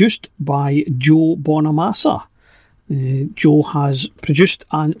and produced by Joe Bonamassa. Joe has produced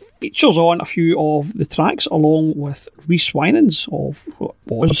and features on a few of the tracks along with Reese Winans of what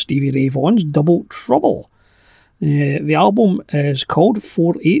was Stevie Ray Vaughan's Double Trouble. The album is called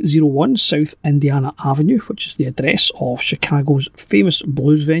 4801 South Indiana Avenue, which is the address of Chicago's famous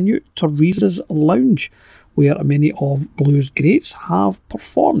blues venue, Teresa's Lounge, where many of blues greats have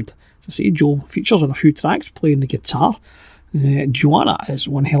performed. As I say, Joe features on a few tracks playing the guitar. Joanna is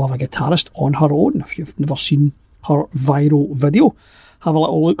one hell of a guitarist on her own. If you've never seen her viral video, have a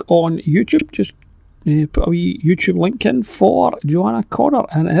little look on YouTube. Just put a wee YouTube link in for Joanna Connor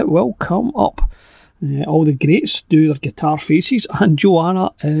and it will come up. All the greats do their guitar faces, and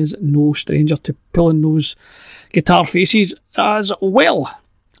Joanna is no stranger to pulling those guitar faces as well.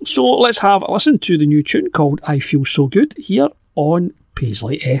 So let's have a listen to the new tune called I Feel So Good here on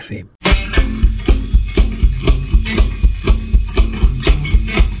Paisley FM.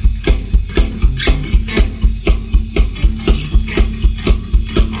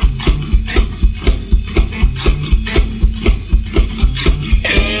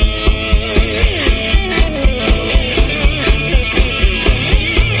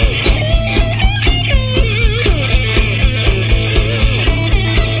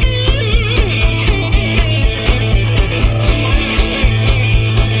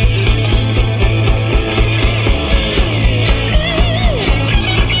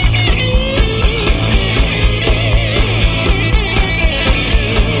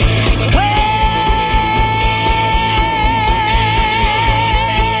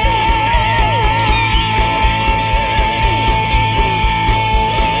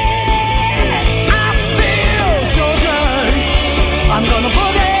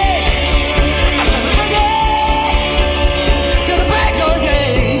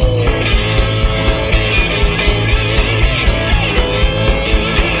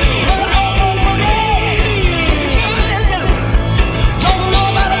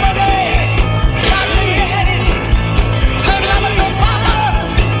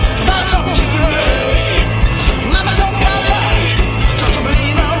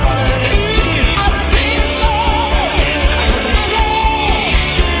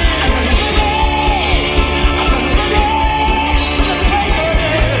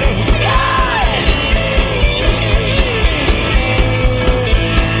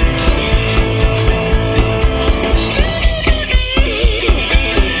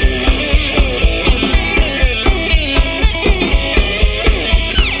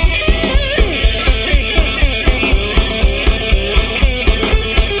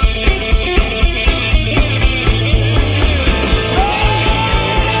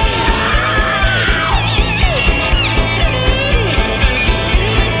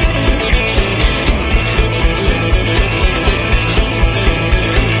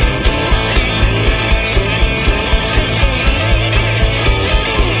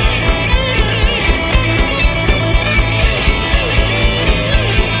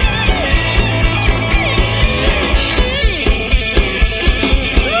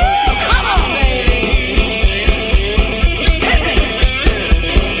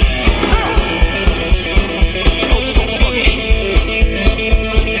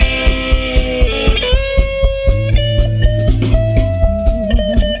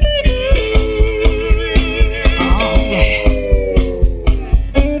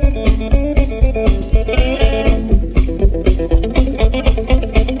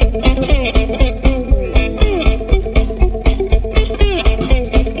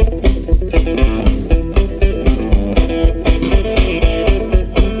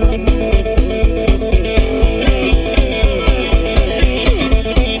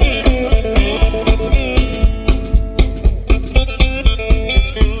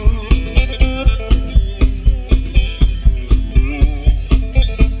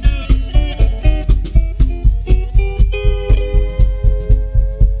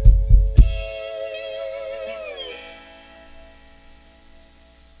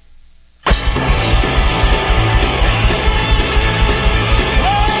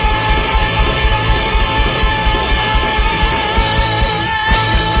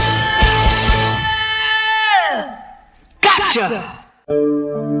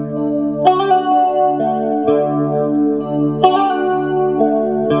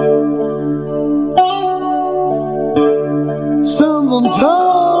 Something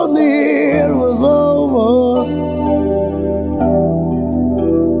told me it was over.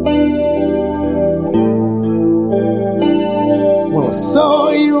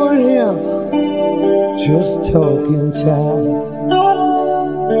 just talking, child.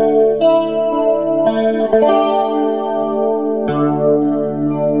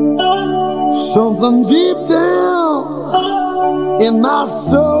 Something deep down in my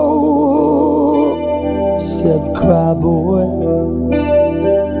soul said, cry, boy.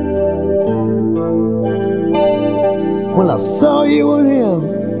 When I saw you and him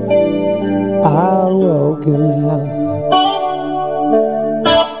out walking out,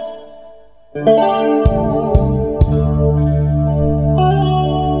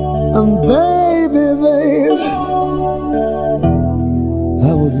 and baby, baby,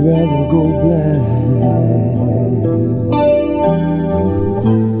 I would rather go blind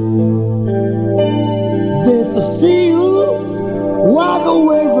than to see you walk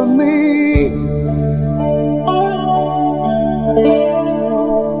away from me.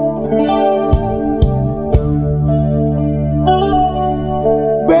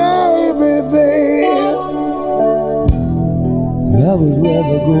 Baby, baby, I would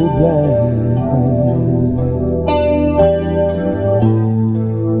rather go blind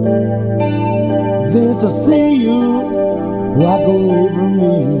than to see you walk away from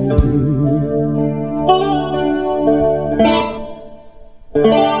me.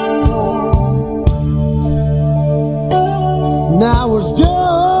 Now I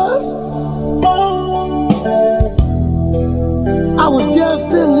was just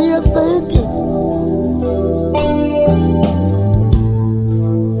sitting here thinking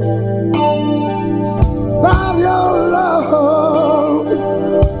about your love,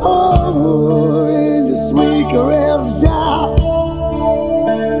 oh, and your sweet caress, child.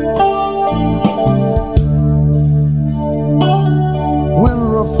 When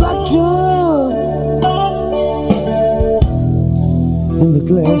reflection in the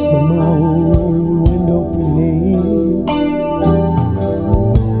glass of my old window pane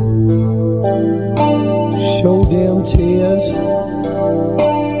show them tears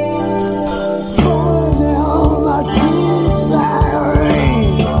falling down my cheeks like rain.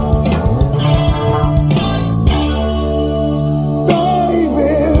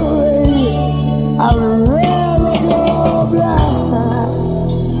 Baby, I'd rather go blind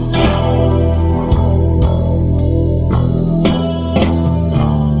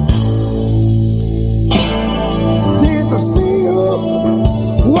than to see you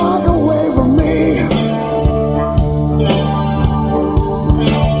walk away from me.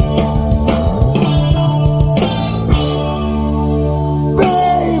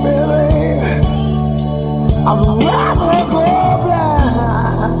 Baby, I'd rather go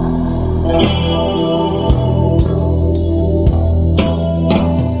blind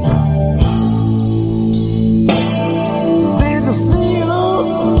than to see you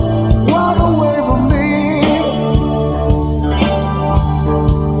walk away from me.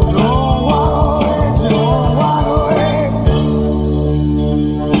 Don't walk away, don't walk away.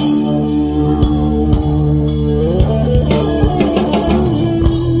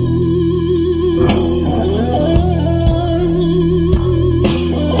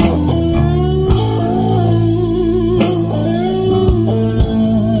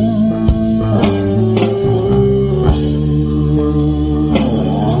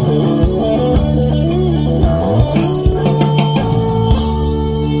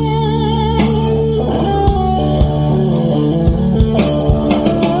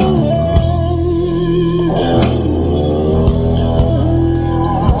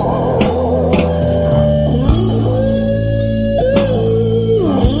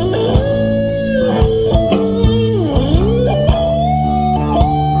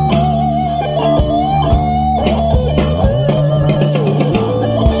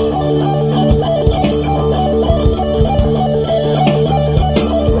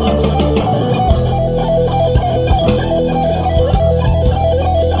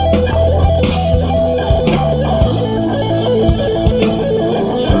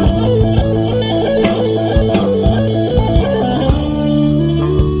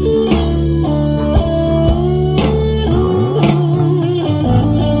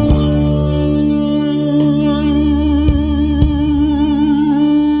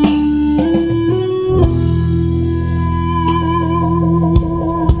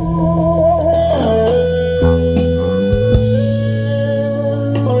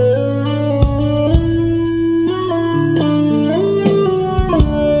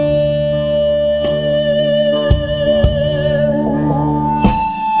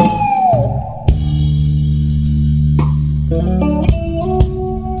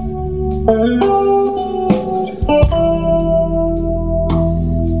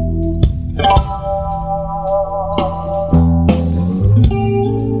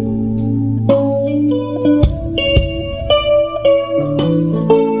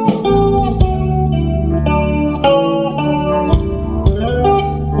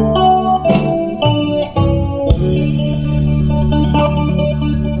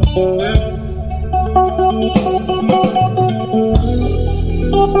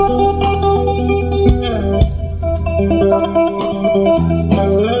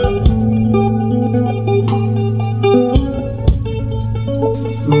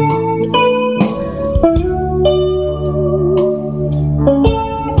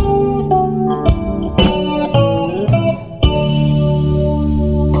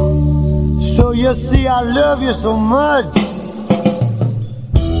 So you see, I love you so much.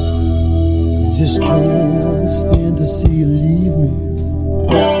 Just can't stand to see you leave me.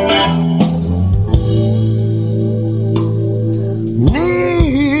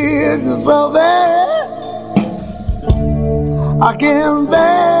 Need you so bad, I can't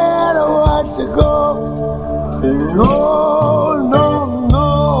bear to watch you go. No, no, no.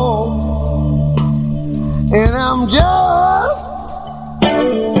 And I'm just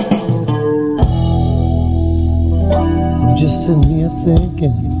sitting here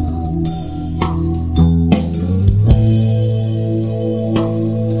thinking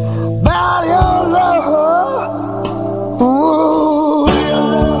about your love. Ooh, your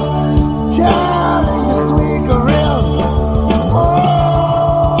love, child, and your sweet caress. Oh,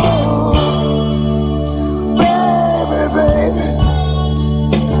 baby, baby,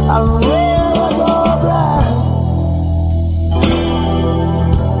 I'll never go blind.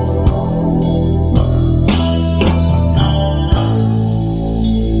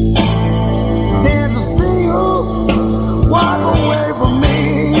 Walk away from me.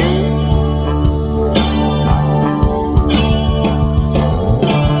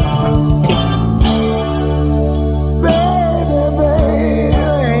 Baby, baby,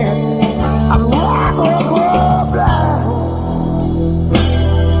 I'm walking blind.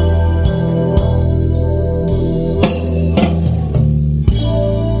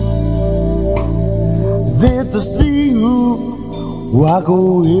 Then to see you walk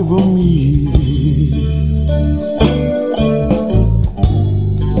away from me.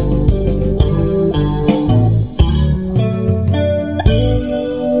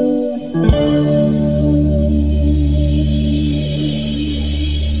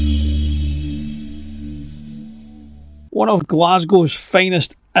 One of Glasgow's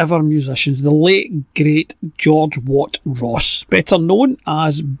finest ever musicians, the late great George Watt Ross, better known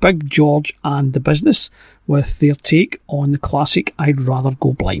as Big George and the Business, with their take on the classic I'd Rather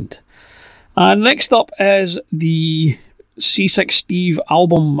Go Blind. And next up is the C6 Steve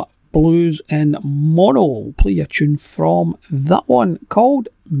album Blues in Mono. We'll play a tune from that one called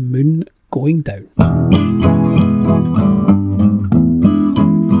Moon Going Down.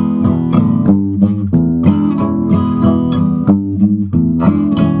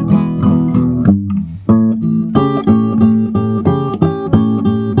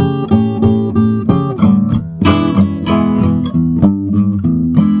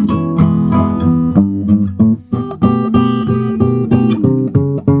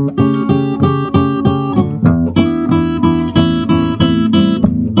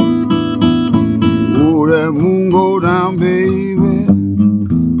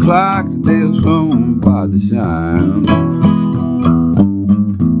 Shine.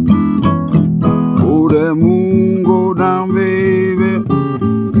 Oh, that moon go down, baby.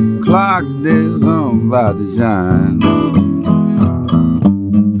 Clocks there's somebody shine.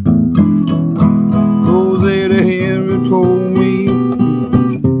 Rosetta Henry told me,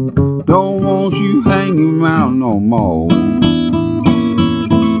 don't want you hanging around no more.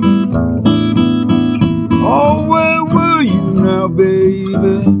 Oh, where were you now,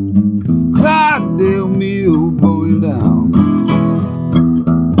 baby? Clydesdale Mill going down.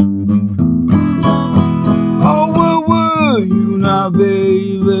 Oh, where were you now,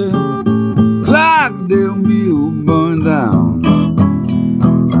 baby? Clydesdale Mill going down.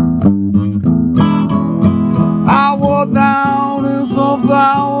 I walked down in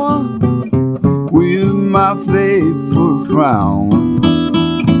Sunflower with my faithful frown.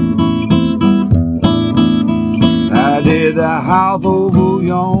 I did a house over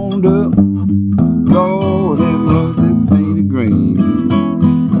yonder. Lord, it must have painted green.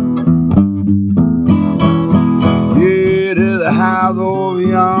 Yeah, there's a house over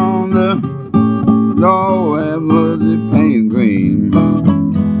yonder. Lord, it must have painted green.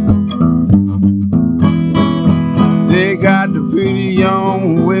 They got the pretty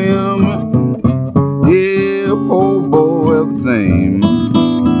young women. Yeah, poor boy, everything.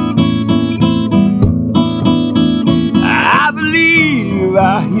 I believe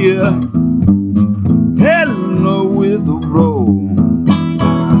I hear Helena with a blow.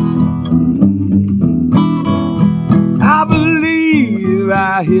 I believe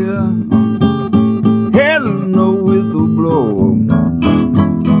I hear Helena with a blow.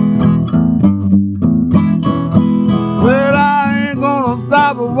 Well, I ain't gonna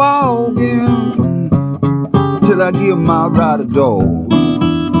stop a walking till I give my ride a door.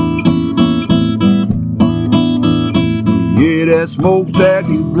 Yeah, that smokestack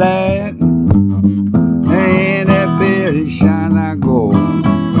is black, and that belly shine like gold.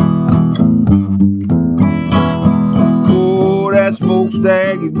 Oh, that smokestack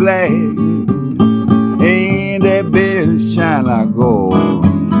staggy black, and that belly shine like gold.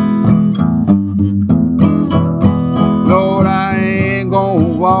 Lord, I ain't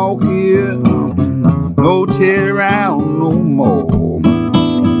gonna walk here, no tear around no more.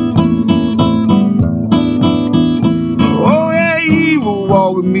 Oh, yeah, evil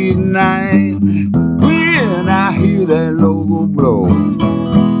walk with me tonight when I hear that logo blow.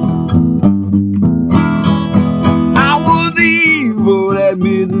 I was evil at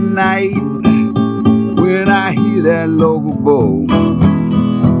midnight when I hear that logo blow.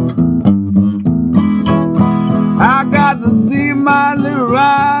 I got to see my little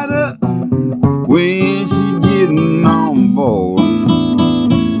rider when she getting on board.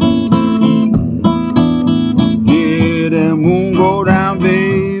 Yeah, the moon go down,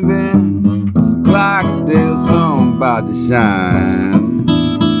 baby, like there's something about to shine.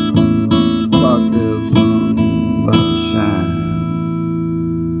 Like there's something about to shine.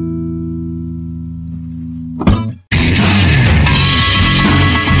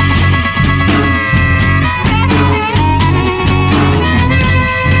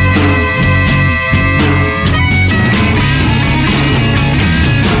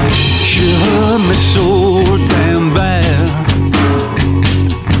 So damn bad,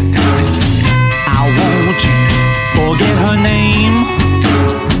 I want to forget her name,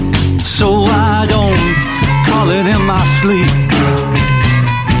 so I don't call it in my sleep.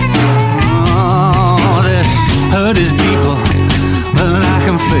 Oh, this hurt is deeper than I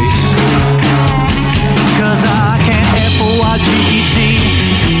can face, 'cause I can't F-O-R-G-E-T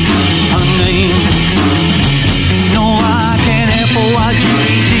her name. No, I can't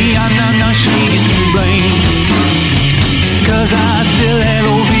F-O-R-G-E-T, no, she's to blame, 'cause I still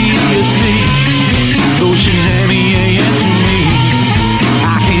L-O-V-E-C, though she's M-E-A-N to me.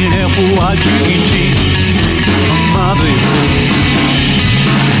 I can't F-O-R-G-E-T, my baby.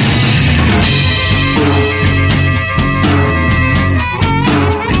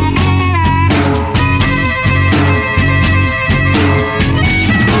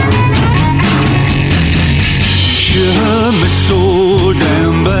 She hurt me so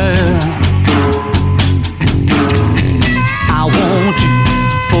damn bad, I want to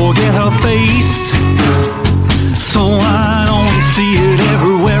forget her face, so I don't see it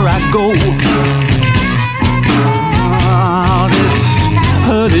everywhere I go. Oh, this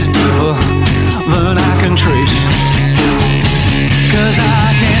hurt is deeper than I can trace, 'cause I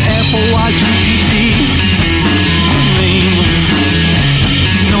can't F-O-R-G-E-T her name.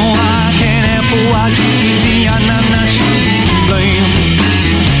 No, I can't F-O-R-G-E-T, no, she's to blame,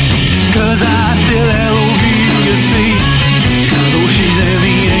 'cause I still L-O-V-E-C, though she's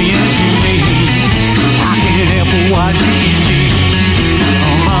M-E-A-N to me. I can't F-O-R-G-E-T,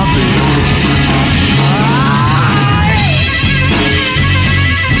 oh my baby.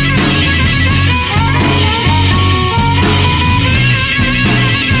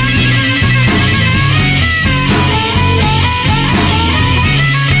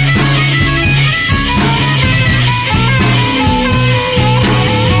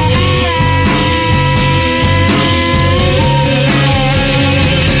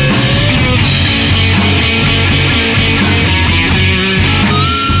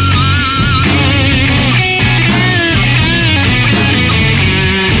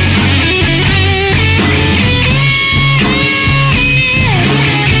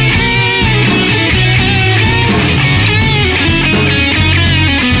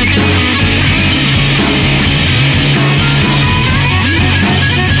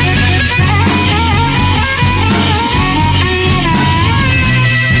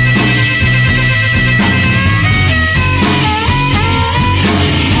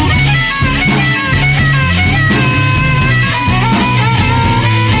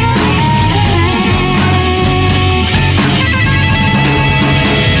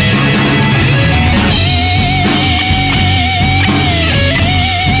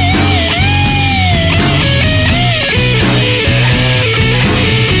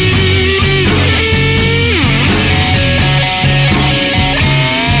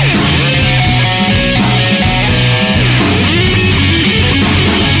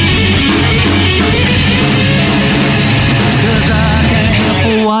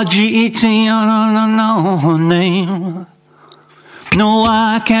 G-E-T, no, her name. No,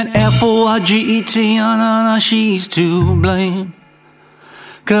 I can't F-O-R-G-E-T, no, she's to blame,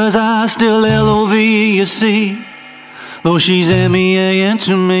 'cause I still L-O-V-E-C, though she's M-E-A-N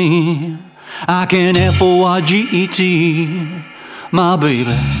to me. I can't F-O-R-G-E-T, my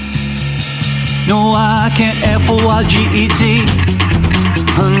baby. No, I can't F-O-R-G-E-T,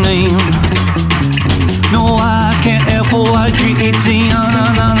 her name. No, I can't F-O-R-G-E-T,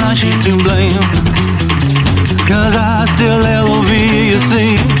 nah, she's to blame. Cause I still love her, you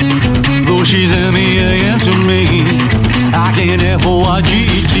see. Though she's M-E-A-N to me, I can't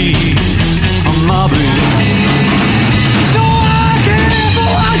F-O-R-G-E-T, my baby. No, I can't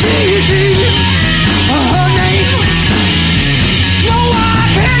F-O-R-G-E-T, her name. No, I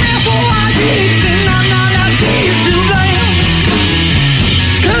can't F-O-R-G-E-T, nah, she's to blame.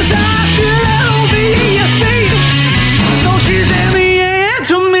 Cause I still love her, you see. Though she's M-E-A-N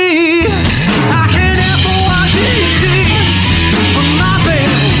to me, I can't F-O-R-G-E-T, my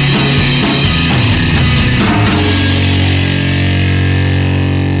baby.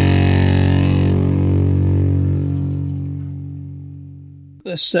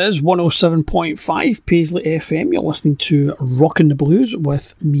 This is 107.5 Paisley FM. You're listening to Rockin' the Blues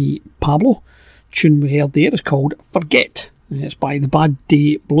with me, Pablo. Tune we heard there is called Forget. It's by the Bad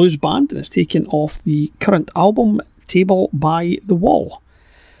Day Blues Band and it's taken off the current album Table by the Wall.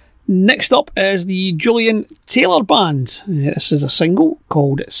 Next up is the Julian Taylor Band. This is a single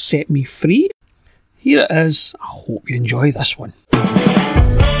called Set Me Free. Here it is. I hope you enjoy this one.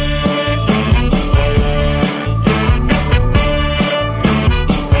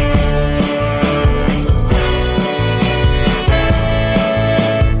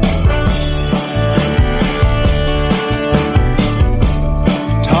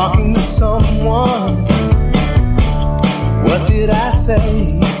 Talking to someone, what did I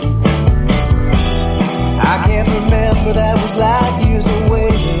say? I can't remember, that was light years away.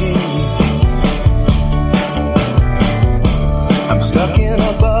 I'm stuck in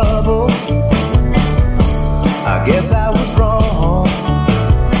a bubble, I guess I was wrong.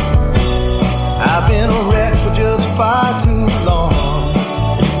 I've been a wreck for just far too long.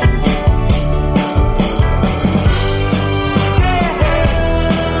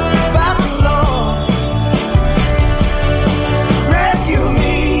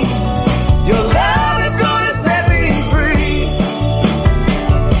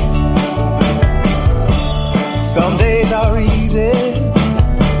 Some days are easy,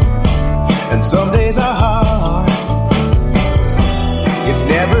 and some days are hard. It's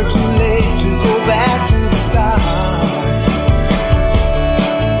never too late to go back to the start.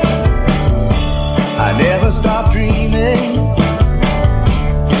 I never stop dreaming,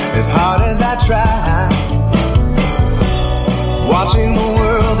 as hard as I try. Watching the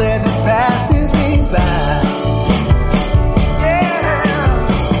world as it passes me by.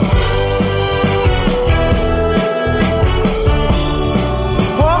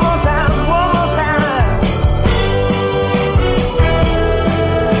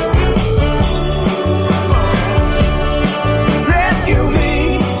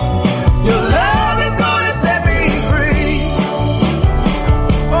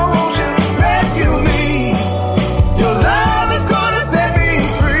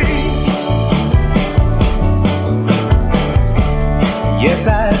 Yes,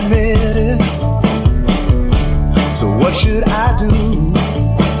 I admit it. So what should I do?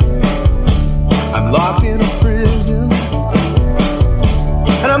 I'm locked in a prison,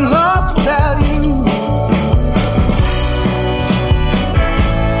 and I'm lost without you.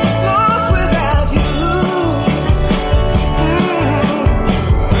 Lost without you.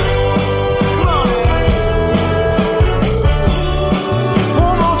 Come on.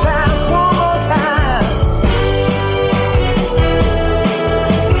 One more time, one more time.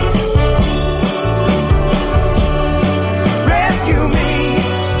 Rescue me.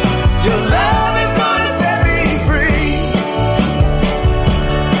 Your love is gonna set me free.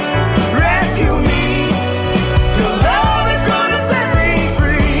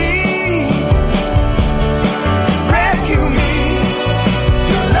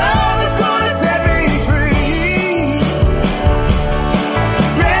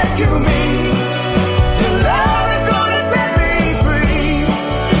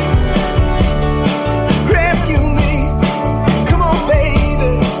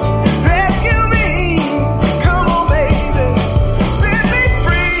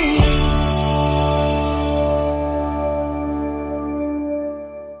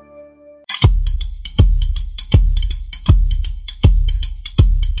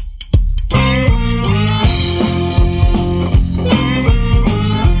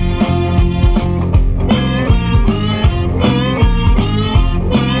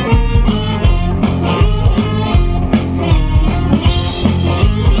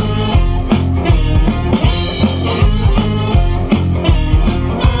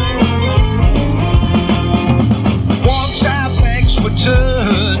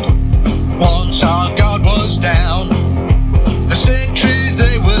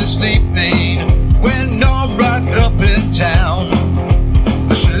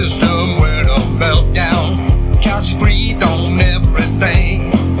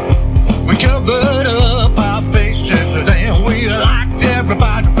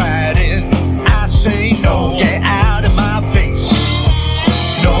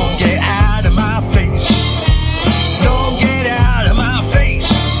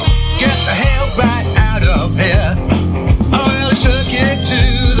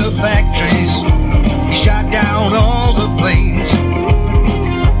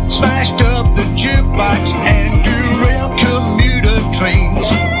 smashed up the jukebox and derailed commuter trains.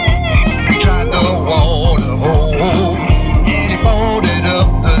 He tried the water hole and he boarded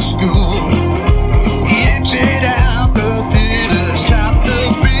up the school. He emptied out the theaters, chopped the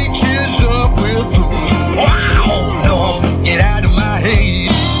beaches up with fools. Wow, no, get out of my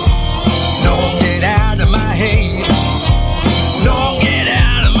head. No, get out of my head. No, get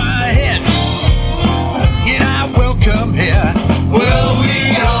out of my head. You're not welcome here. Well,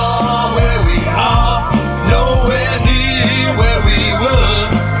 we are where we are, nowhere near where we were.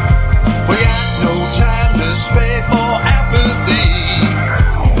 We got no time to spare for apathy.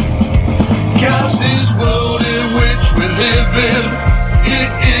 'Cause this world in which we live in,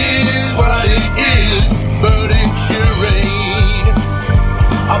 it is what it is, but it sure ain't.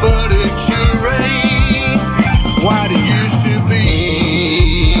 But it sure ain't what it used to be.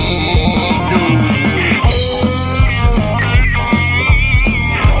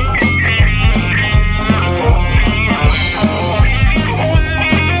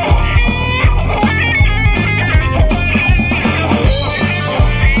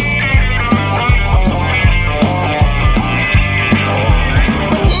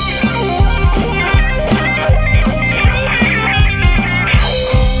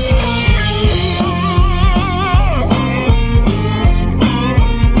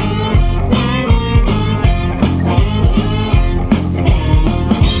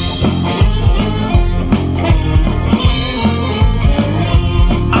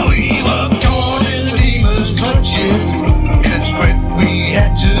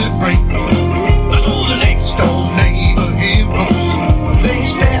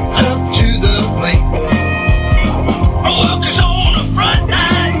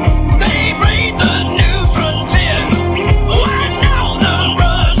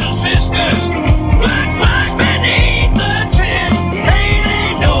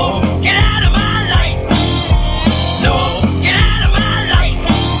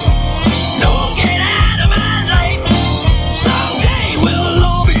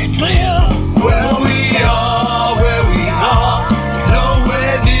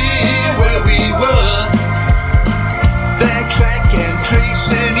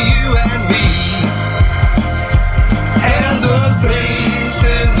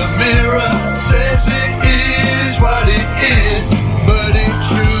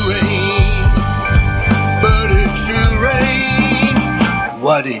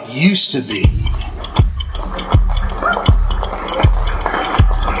 What it used to be.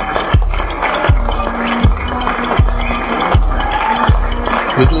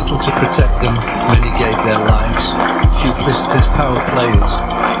 With little to protect them, many gave their lives. Duplicitous power players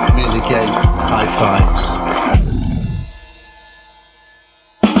merely gave high fives.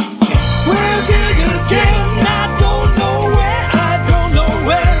 We'll dig again, I don't know where, I don't know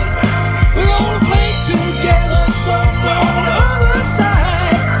when. We're gonna play together somewhere on the other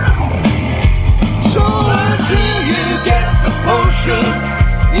side. So until you get the potion,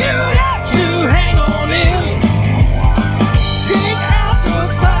 you have to hang on in. Dig out the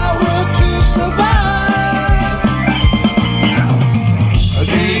power to survive.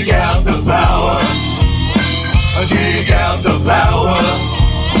 Dig out the power. Dig out the power.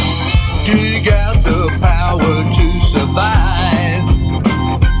 Dig out the power to survive.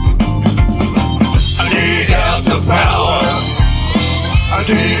 Dig out the power.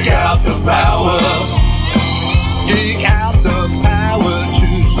 Dig out the power. Dig out the power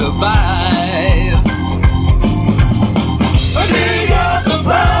to survive. Dig out the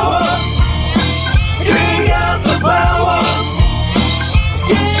power. Dig out the power.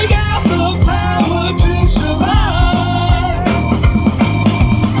 Dig out the power to survive.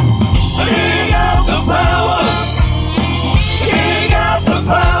 Dig out the power. Dig out the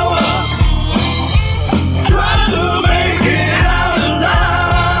power. Try to make it out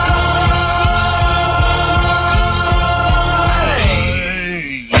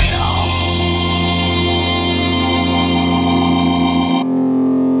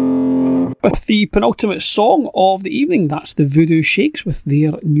With the penultimate song of the evening, that's the Voodoo Shakes with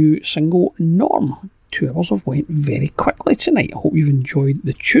their new single Norm. 2 hours have went very quickly tonight. I hope you've enjoyed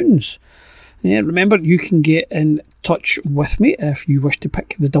the tunes. Remember, you can get in touch with me if you wish to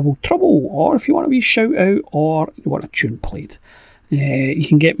pick the double trouble, or if you want a wee shout out, or you want a tune played. You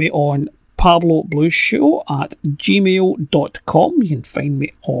can get me on Pablo Blues Show at gmail.com. You can find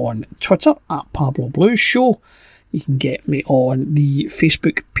me on Twitter at Pablo Blues Show. You can get me on the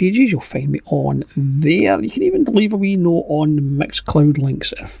Facebook pages. You'll find me on there. You can even leave a wee note on the Mixcloud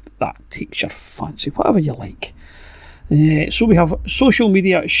links if that takes your fancy, whatever you like. So we have social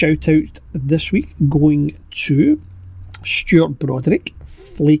media shout out this week going to Stuart Broderick,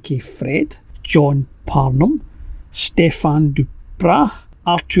 Flaky Fred, John Parnham, Stefan Duprat,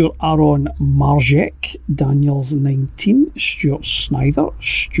 Arthur Aaron Marjek, Daniels 19, Stuart Snyder,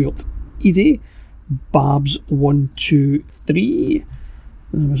 Stuart Edie, Babs 123.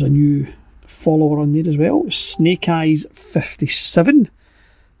 There was a new follower on there as well. Snake Eyes 57.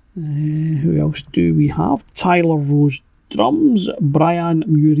 Who else do we have? Tyler Rose Drums, Brian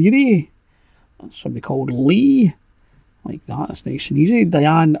Muriri, somebody called Lee, like that, that's nice and easy.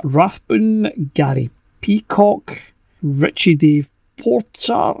 Diane Rathbone, Gary Peacock, Richie Dave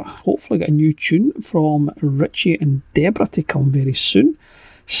Porter, hopefully get a new tune from Richie and Deborah to come very soon.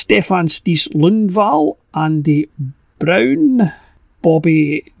 Stefan Sties Lundvall, Andy Brown,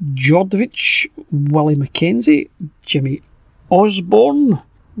 Bobby Jordovich, Willie McKenzie, Jimmy Osborne.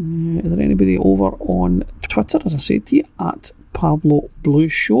 Is there anybody over on Twitter, as I said to you, at Pablo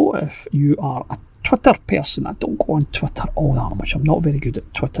Blues Show? If you are a Twitter person, I don't go on Twitter all that much. I'm not very good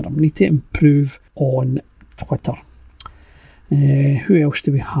at Twitter. I need to improve on Twitter. Who else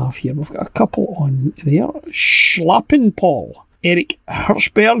do we have here? We've got a couple on there. Schlappen Paul, Eric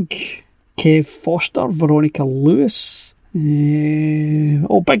Hirschberg, Kev Foster, Veronica Lewis.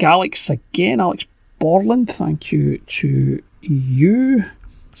 Big Alex again, Alex Borland. Thank you to you.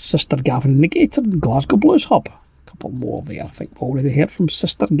 Sister Gavin and the Gator, Glasgow Blues Hub. A couple more there. I think we've already heard from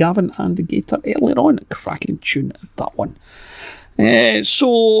Sister Gavin and the Gator earlier on. Cracking tune, that one.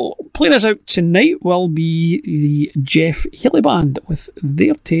 So playing us out tonight will be the Jeff Healey Band with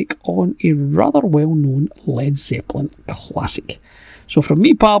their take on a rather well-known Led Zeppelin classic. So from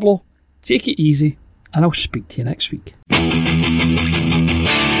me, Pablo, take it easy, and I'll speak to you next week.